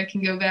weather, I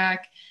can go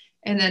back.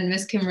 And then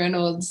Miss Kim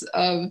Reynolds,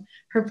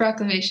 her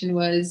proclamation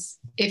was,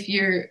 if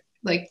you're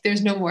like,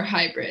 there's no more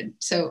hybrid.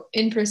 So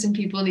in-person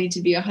people need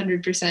to be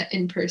 100%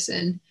 in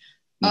person.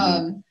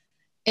 And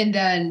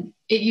then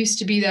it used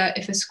to be that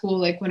if a school,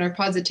 like when our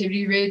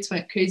positivity rates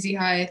went crazy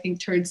high, I think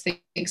towards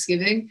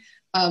Thanksgiving,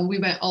 we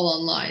went all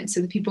online.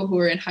 So the people who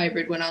were in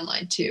hybrid went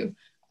online too.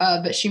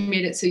 But she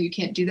made it so you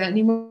can't do that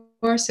anymore.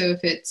 So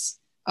if it's,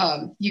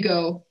 you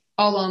go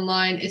all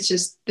online, it's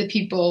just the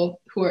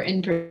people who are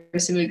in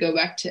person would go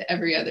back to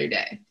every other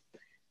day.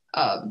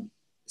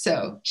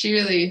 So she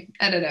really,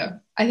 I don't know,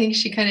 I think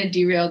she kind of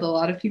derailed a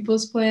lot of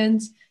people's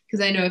plans,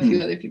 because I know a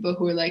few other people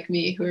who are like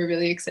me who are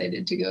really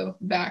excited to go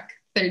back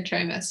third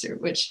trimester,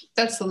 which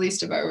that's the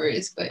least of our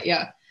worries. But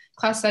yeah,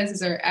 class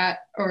sizes are at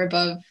or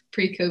above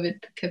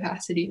pre-COVID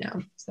capacity now.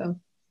 So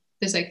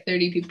there's like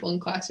 30 people in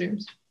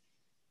classrooms.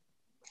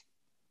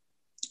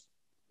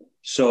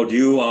 So do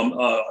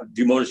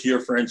you most of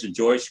your friends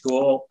enjoy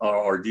school,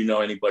 or do you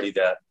know anybody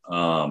that,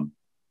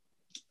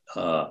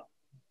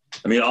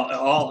 I mean,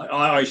 I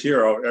always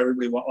hear all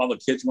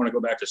the kids want to go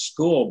back to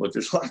school, but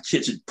there's a lot of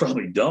kids that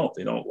probably don't.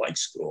 They don't like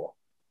school.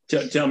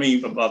 Tell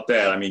me about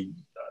that. I mean,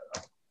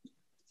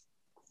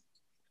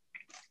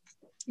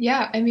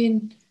 yeah, I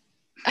mean,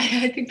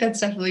 I think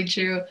that's definitely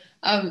true.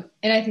 And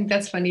I think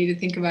that's funny to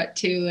think about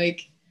too.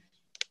 Like,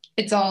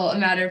 it's all a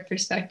matter of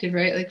perspective,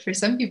 right? Like for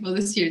some people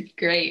this year's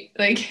great.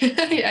 Like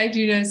I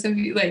do know some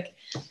people, like,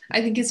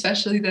 I think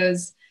especially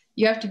those,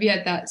 you have to be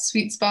at that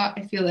sweet spot,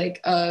 I feel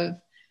like, of,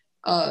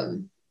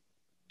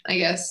 I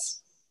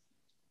guess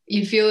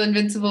you feel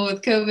invincible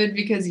with COVID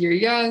because you're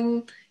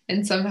young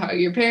and somehow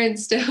your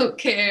parents don't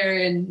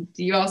care and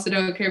you also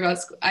don't care about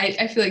school.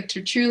 I feel like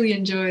to truly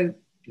enjoy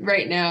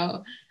right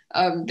now,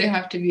 there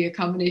have to be a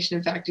combination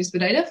of factors,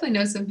 but I definitely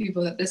know some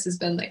people that this has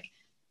been like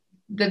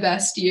the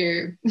best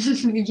year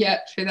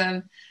yet for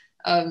them.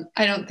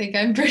 I don't think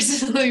I'm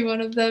personally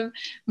one of them,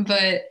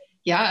 but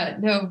yeah,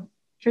 no,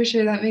 for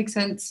sure that makes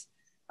sense.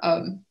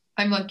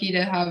 I'm lucky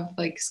to have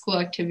like school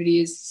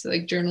activities, so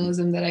like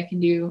journalism that I can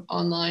do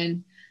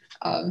online.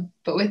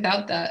 But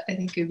without that, I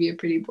think it would be a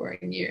pretty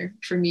boring year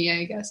for me,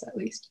 I guess, at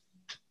least.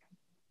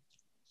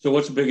 so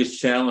what's the biggest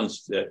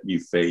challenge that you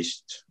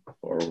faced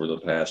over the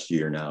past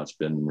year now? It's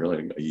been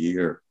really a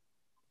year,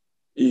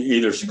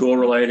 either school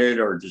related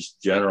or just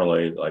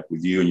generally, like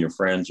with you and your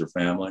friends or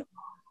family.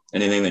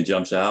 Anything that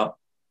jumps out?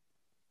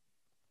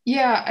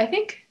 Yeah, I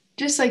think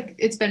just like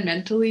it's been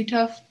mentally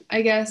tough,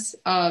 I guess.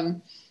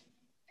 And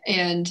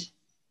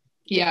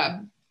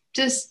yeah,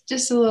 just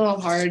a little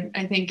hard.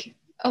 I think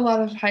a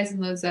lot of highs and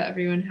lows that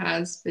everyone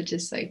has, but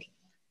just like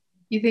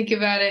you think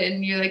about it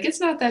and you're like, it's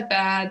not that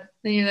bad.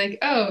 Then you're like,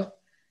 oh,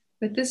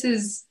 but this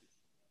is,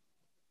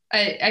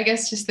 I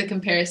guess just the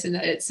comparison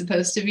that it's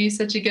supposed to be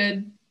such a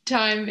good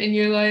time in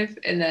your life.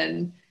 And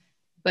then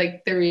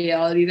like the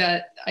reality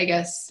that I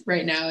guess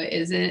right now it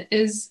isn't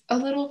is a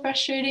little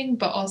frustrating,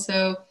 but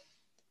also,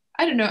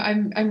 I don't know,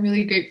 I'm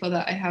really grateful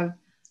that I have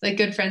like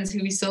good friends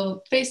who we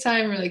still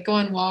FaceTime or like go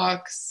on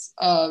walks,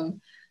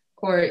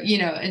 or, you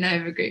know, and I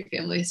have a great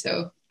family.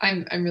 So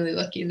I'm really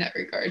lucky in that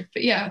regard.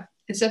 But yeah,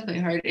 it's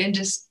definitely hard. And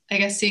just, I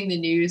guess, seeing the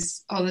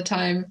news all the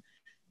time,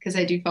 because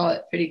I do follow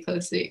it pretty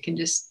closely, it can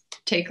just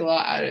take a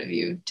lot out of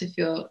you to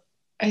feel.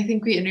 I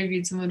think we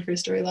interviewed someone for a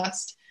story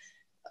last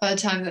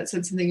time that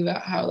said something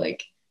about how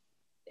like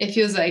it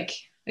feels like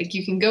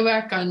you can go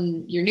back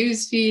on your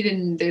news feed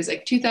and there's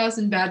like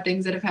 2,000 bad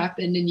things that have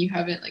happened and you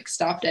haven't like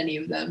stopped any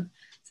of them.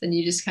 So then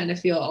you just kind of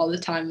feel all the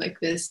time like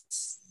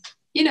this,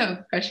 you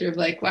know, pressure of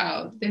like,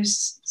 wow,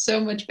 there's so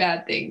much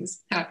bad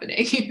things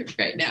happening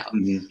right now.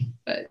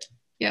 But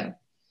yeah.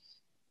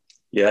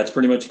 Yeah, it's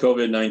pretty much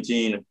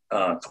COVID-19,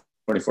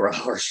 24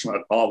 hours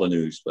on all the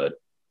news, but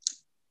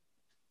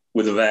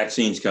with the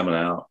vaccines coming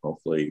out,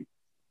 hopefully,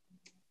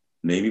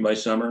 maybe by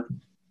summer,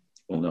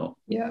 we'll know.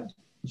 Yeah.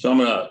 So I'm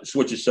going to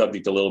switch the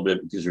subject a little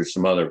bit because there's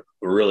some other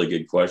really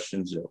good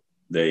questions that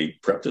they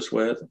prepped us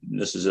with. And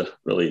this is a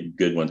really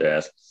good one to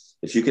ask.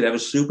 If you could have a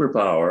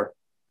superpower,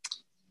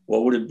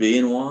 what would it be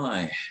and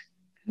why?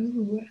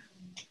 Ooh.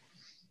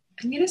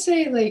 I'm going to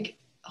say like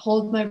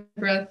hold my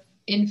breath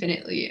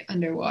infinitely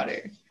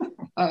underwater.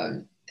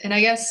 And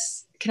I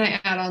guess, can I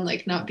add on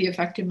like not be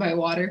affected by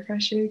water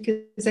pressure?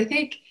 Because I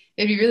think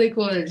it'd be really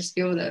cool to just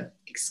be able to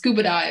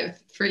scuba dive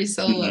free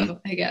solo,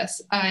 I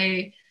guess.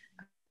 I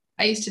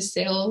used to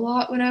sail a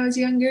lot when I was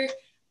younger,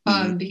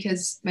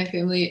 because my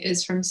family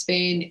is from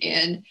Spain,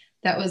 and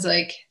that was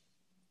like,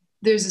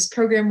 there's this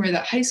program where the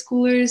high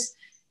schoolers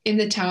in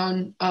the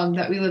town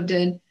that we lived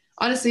in,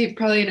 honestly,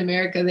 probably in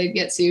America, they'd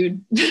get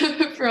sued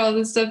for all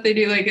the stuff they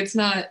do. Like, it's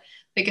not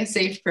like a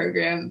safe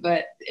program,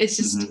 but it's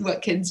just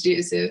what kids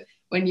do. So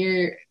when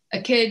you're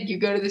a kid, you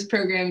go to this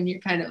program and you're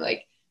kind of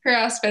like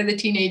harassed by the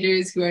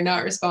teenagers who are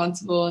not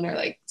responsible and are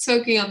like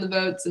smoking on the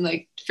boats. And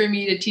like for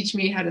me to teach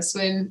me how to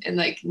swim and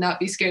like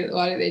not be scared of the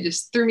water, they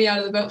just threw me out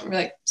of the boat and were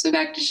like, swim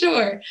back to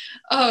shore.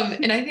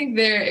 And I think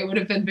there it would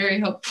have been very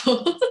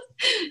helpful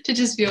to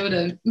just be able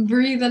to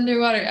breathe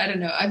underwater. I don't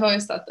know. I've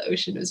always thought the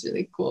ocean was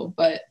really cool,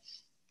 but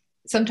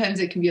sometimes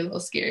it can be a little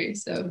scary.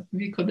 So it'd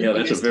be cool to Yeah,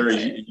 that's a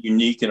very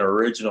unique and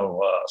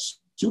original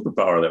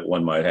superpower that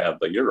one might have.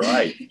 But you're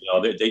right.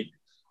 They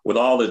with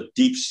all the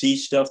deep sea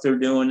stuff they're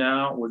doing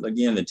now, with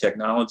again the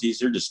technologies,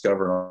 they're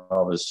discovering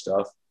all this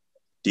stuff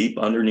deep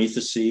underneath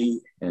the sea,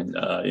 and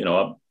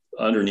up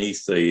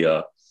underneath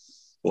the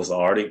both the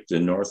Arctic, the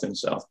North and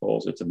South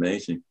poles. It's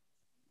amazing.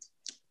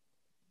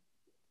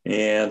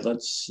 And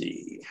let's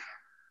see.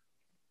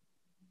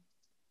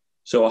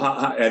 So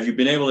how have you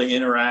been able to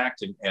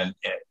interact and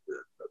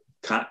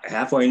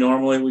halfway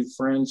normally with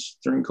friends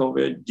during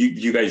COVID? Do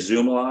you guys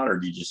Zoom a lot, or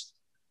do you just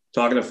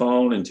talk on the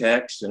phone and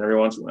text? And every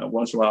once in a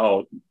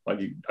while, I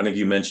think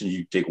you mentioned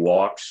you take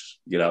walks,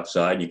 get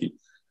outside, you can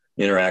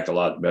interact a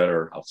lot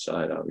better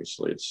outside.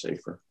 Obviously, it's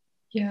safer.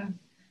 Yeah.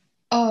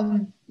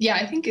 Yeah,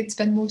 I think it's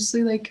been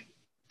mostly like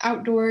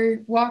outdoor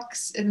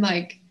walks, and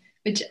like,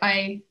 which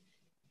I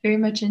very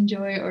much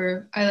enjoy,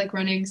 or I like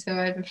running. So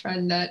I have a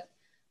friend that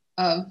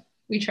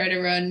we try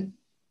to run,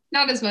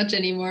 not as much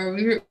anymore.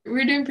 We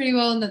were doing pretty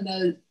well, and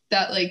then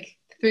that like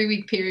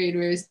 3-week period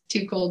where it's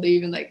too cold to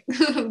even like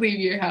leave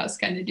your house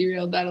kind of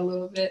derailed that a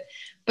little bit.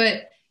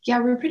 But yeah,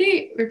 we're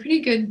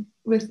pretty good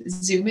with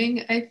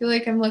Zooming. I feel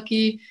like I'm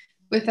lucky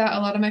with that. A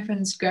lot of my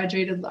friends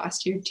graduated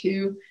last year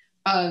too.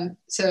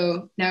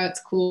 So now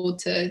it's cool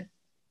to,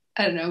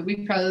 I don't know,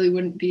 we probably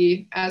wouldn't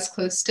be as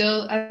close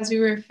still as we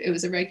were if it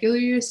was a regular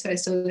year. So I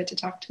still get to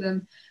talk to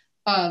them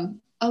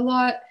a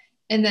lot.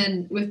 And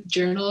then with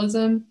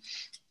journalism,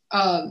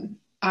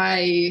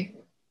 I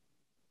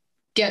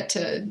get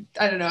to,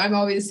 I don't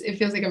know, it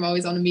feels like I'm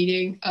always on a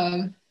meeting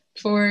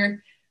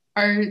for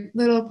our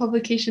little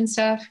publication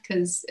staff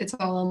because it's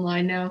all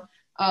online now.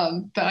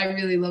 But I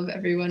really love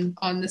everyone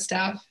on the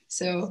staff.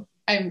 So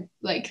I'm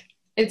like,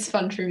 it's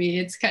fun for me.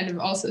 It's kind of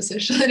also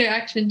social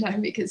interaction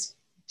time because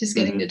just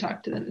getting to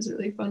talk to them is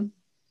really fun.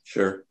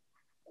 Sure.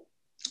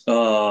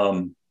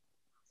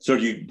 So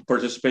do you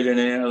participate in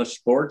any other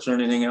sports or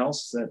anything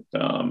else that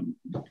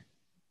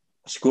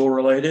school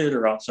related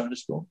or outside of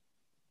school?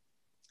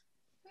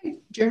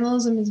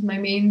 Journalism is my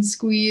main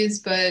squeeze,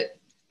 but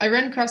I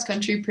run cross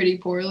country pretty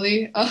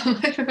poorly.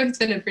 I've always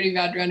been a pretty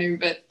bad runner,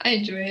 but I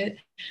enjoy it.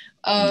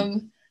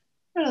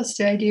 What else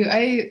did I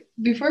do?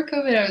 Before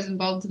COVID, I was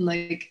involved in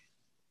like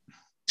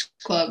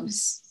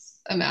clubs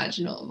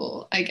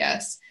imaginable, I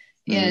guess.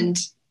 And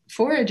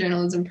for a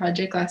journalism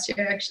project last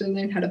year, I actually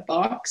learned how to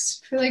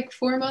box for like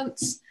 4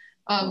 months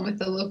with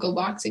the local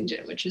boxing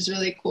gym, which was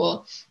really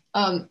cool.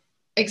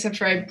 Except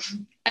for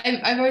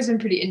I've always been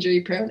pretty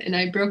injury prone, and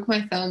I broke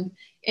my thumb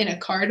in a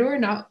car door,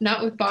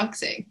 not with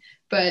boxing,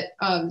 but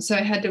so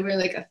I had to wear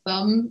like a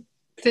thumb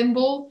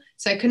thimble,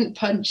 so I couldn't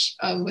punch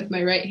with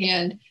my right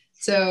hand.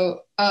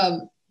 So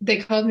they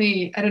called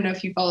me, I don't know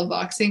if you follow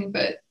boxing,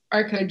 but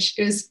our coach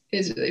is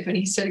really funny.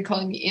 He started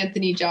calling me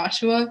Anthony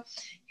Joshua,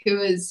 who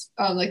is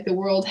like the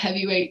world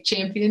heavyweight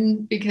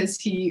champion because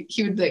he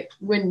would like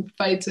win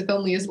fights with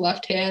only his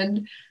left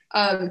hand.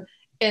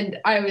 And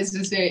I was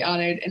just very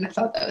honored, and I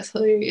thought that was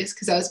hilarious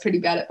because I was pretty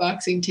bad at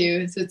boxing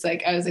too. So it's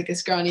like I was like a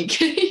scrawny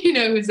kid,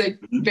 who's like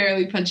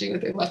barely punching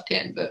with her left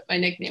hand, but my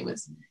nickname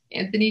was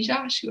Anthony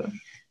Joshua.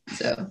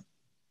 So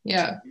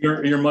yeah.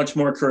 You're much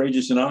more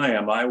courageous than I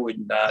am. I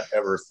would not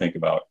ever think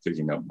about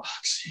picking up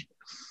boxing.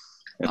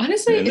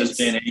 Honestly, in this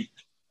day and age,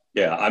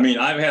 yeah. I mean,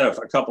 I've had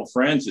a couple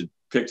friends that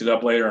picked it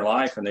up later in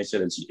life, and they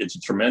said it's a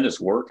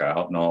tremendous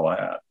workout and all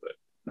that.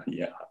 But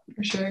yeah,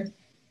 for sure.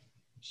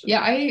 So.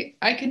 Yeah,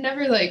 I could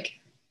never like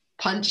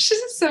punch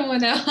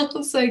someone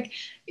else. Like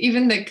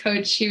even the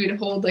coach, he would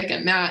hold like a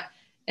mat,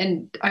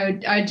 and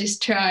I'd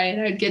just try,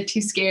 and I'd get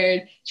too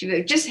scared. She'd be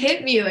like, "Just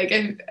hit me!" Like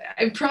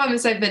I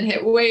promise I've been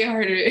hit way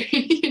harder.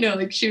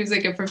 Like she was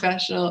like a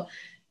professional,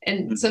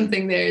 and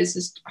something there is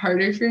just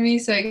harder for me.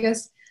 So I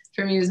guess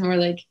for me it was more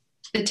like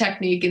the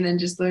technique, and then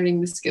just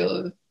learning the skill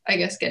of, I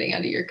guess, getting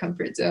out of your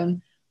comfort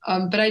zone.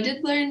 But I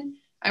did learn.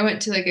 I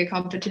went to like a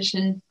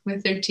competition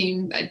with their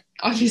team. I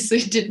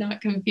obviously did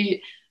not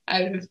compete.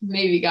 I would have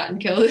maybe gotten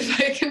killed if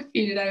I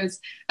competed. I was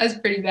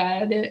pretty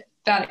bad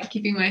at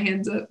keeping my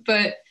hands up.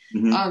 But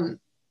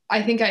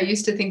I think I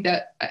used to think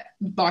that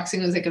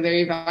boxing was like a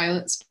very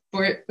violent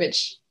sport,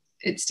 which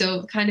it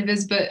still kind of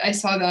is. But I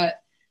saw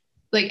that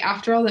like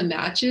after all the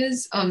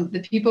matches,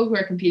 the people who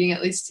are competing,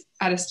 at least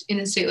in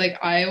a state like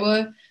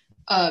Iowa,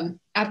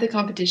 at the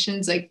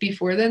competitions, like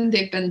before then,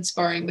 they've been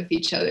sparring with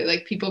each other.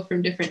 Like people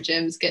from different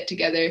gyms get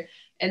together,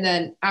 and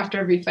then after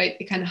every fight,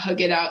 they kind of hug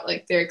it out.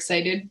 Like they're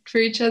excited for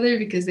each other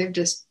because they're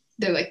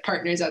like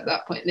partners at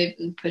that point, and they've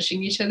been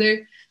pushing each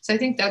other. So I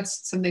think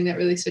that's something that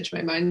really switched my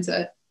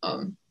mindset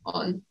on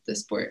the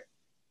sport.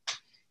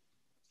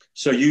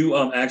 So you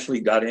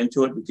actually got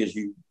into it because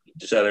you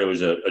decided it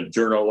was a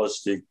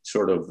journalistic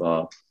sort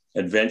of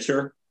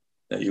adventure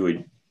that you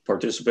would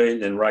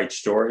participate and write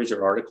stories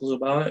or articles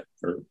about it?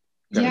 Or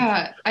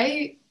yeah,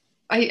 I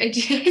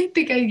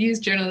think I use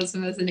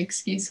journalism as an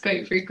excuse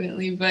quite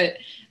frequently, but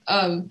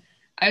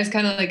I was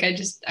kind of like,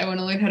 I want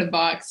to learn how to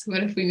box.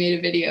 What if we made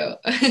a video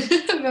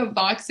about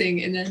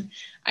boxing? And then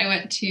I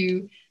went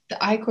to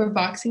the I-Corps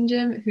boxing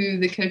gym, who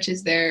the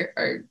coaches there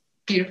are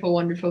beautiful,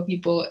 wonderful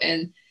people.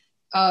 And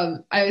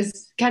I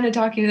was kind of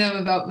talking to them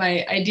about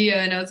my idea,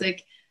 and I was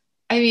like,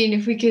 I mean,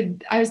 if we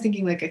could, I was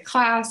thinking like a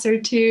class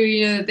or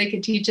two, that they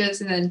could teach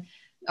us. And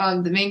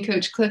then the main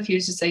coach, Cliff, he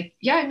was just like,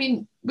 yeah, I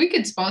mean, we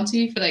could sponsor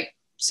you for like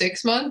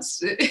 6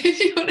 months if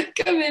you want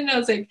to come in. And I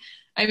was like,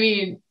 I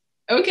mean,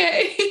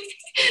 okay.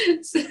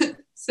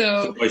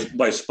 so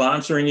by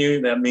sponsoring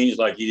you, that means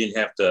like you didn't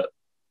have to.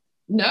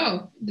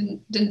 No,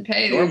 didn't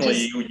pay.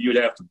 Normally, you'd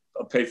have to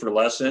pay for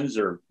lessons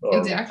or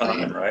exactly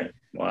time, right?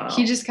 Wow.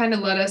 He just kind of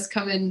let us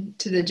come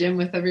into the gym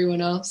with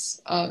everyone else,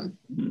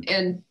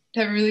 and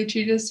have really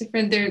treated us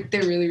different. They're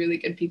really, really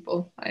good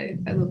people. I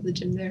love the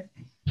gym there.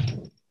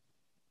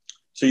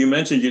 So you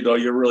mentioned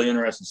you're really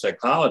interested in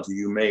psychology.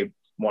 You may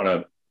want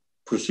to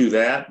pursue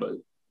that,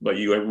 but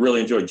you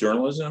really enjoy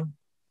journalism.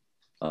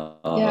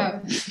 Yeah.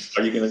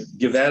 Are you going to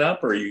give that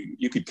up, or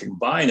you could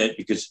combine it?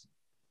 Because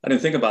I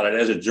didn't think about it.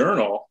 As a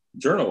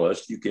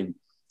journalist, you can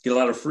get a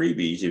lot of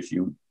freebies if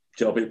you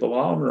tell people,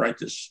 "Well, I'm going to write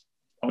this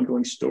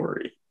ongoing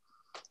story,"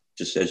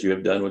 just as you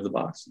have done with the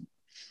boxing.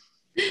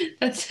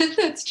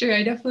 That's true.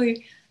 I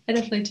definitely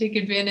take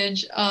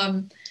advantage.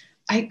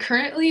 I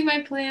currently,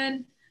 my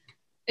plan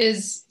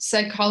is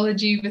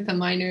psychology with a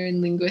minor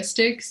in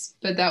linguistics,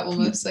 but that will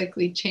most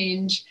likely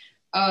change.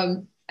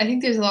 I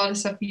think there's a lot of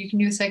stuff you can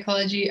do with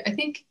psychology. I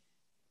think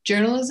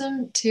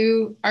journalism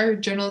too. Our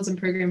journalism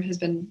program has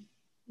been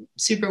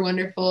super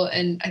wonderful,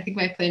 and I think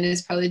my plan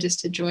is probably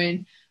just to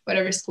join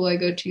whatever school I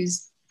go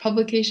to's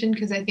publication,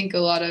 because I think a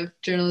lot of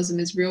journalism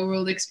is real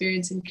world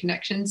experience and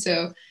connection.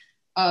 So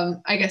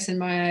I guess in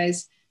my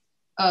eyes,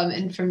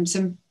 and from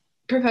some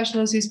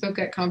professionals who spoke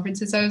at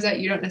conferences I was at,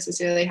 you don't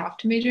necessarily have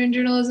to major in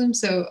journalism.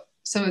 So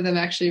some of them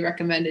actually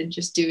recommended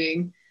just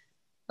doing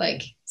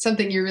like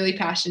something you're really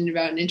passionate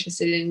about and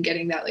interested in,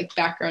 getting that like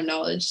background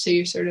knowledge. So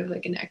you're sort of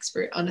like an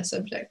expert on a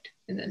subject,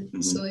 and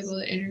then still able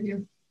to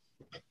interview.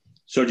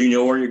 So do you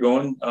know where you're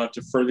going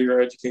to further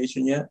your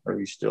education yet? Or are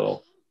you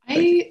still?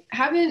 I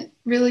haven't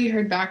really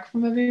heard back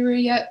from everywhere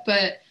yet,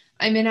 but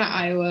I'm in at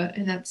Iowa,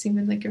 and that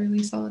seemed like a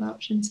really solid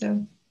option.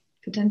 So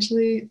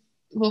potentially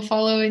we'll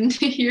follow in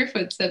your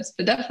footsteps,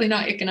 but definitely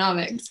not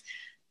economics.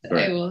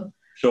 Right. I will.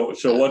 So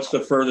what's the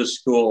furthest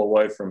school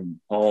away from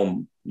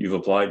home you've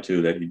applied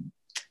to that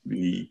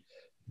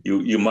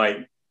you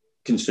might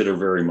consider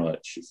very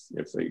much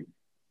if they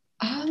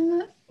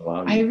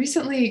allow you? I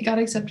recently got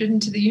accepted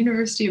into the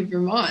University of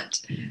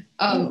Vermont,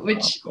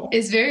 which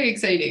is very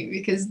exciting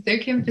because their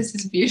campus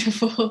is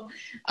beautiful.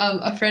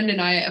 A friend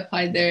and I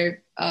applied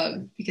there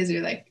because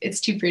they're like,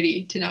 it's too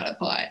pretty to not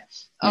apply.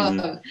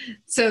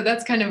 So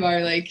that's kind of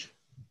our, like,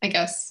 I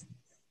guess,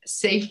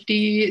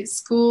 safety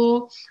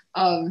school.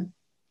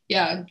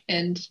 Yeah.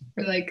 And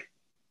we're like,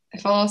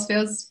 if all else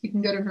fails, we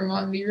can go to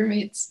Vermont and be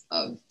roommates.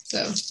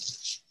 So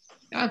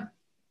yeah.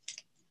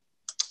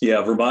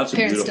 Yeah, Vermont's a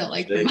Parents beautiful don't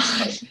like state.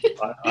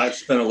 Vermont. I've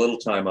spent a little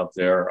time up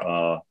there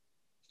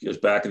because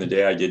back in the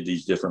day I did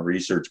these different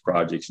research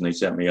projects, and they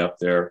sent me up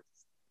there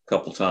a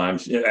couple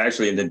times,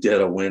 actually in the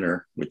dead of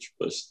winter, which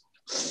was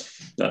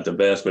not the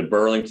best, but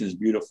Burlington's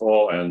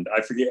beautiful. And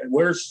I forget,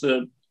 where's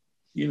the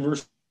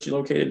university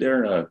located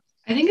there? I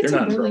think it's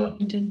in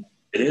Burlington.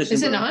 It is?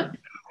 Is it not?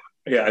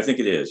 Yeah, I think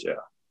it is, yeah.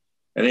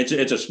 And it's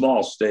a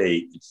small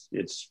state.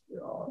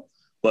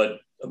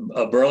 But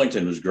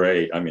Burlington was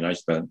great. I mean, I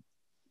spent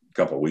a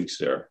couple of weeks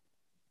there.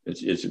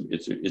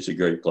 It's a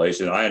great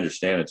place, and I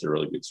understand it's a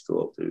really good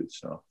school too.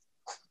 So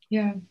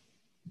yeah,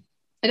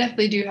 I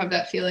definitely do have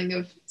that feeling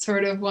of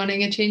sort of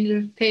wanting a change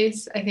of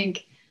pace. I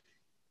think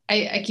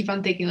I keep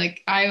on thinking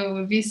like Iowa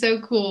would be so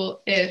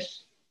cool if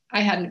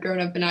I hadn't grown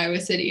up in Iowa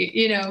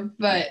City,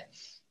 but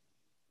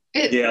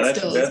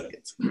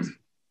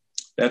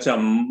that's how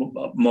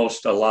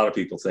a lot of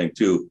people think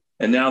too.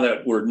 And now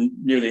that we're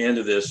near the end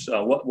of this,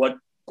 what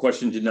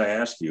question didn't I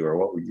ask you, or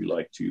what would you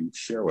like to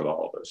share with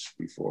all of us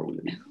before we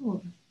leave?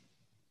 Oh,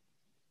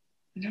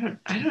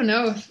 I don't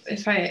know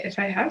if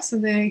I have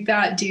something like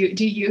that. Do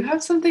you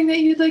have something that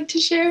you'd like to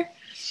share?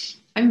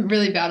 I'm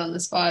really bad on the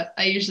spot.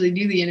 I usually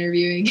do the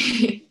interviewing.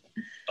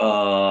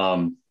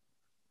 Well,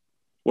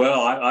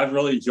 I've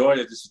really enjoyed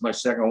it. This is my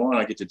second one.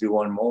 I get to do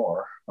one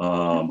more.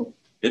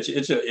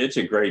 It's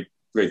a great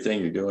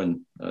thing you're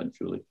doing,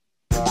 Julie.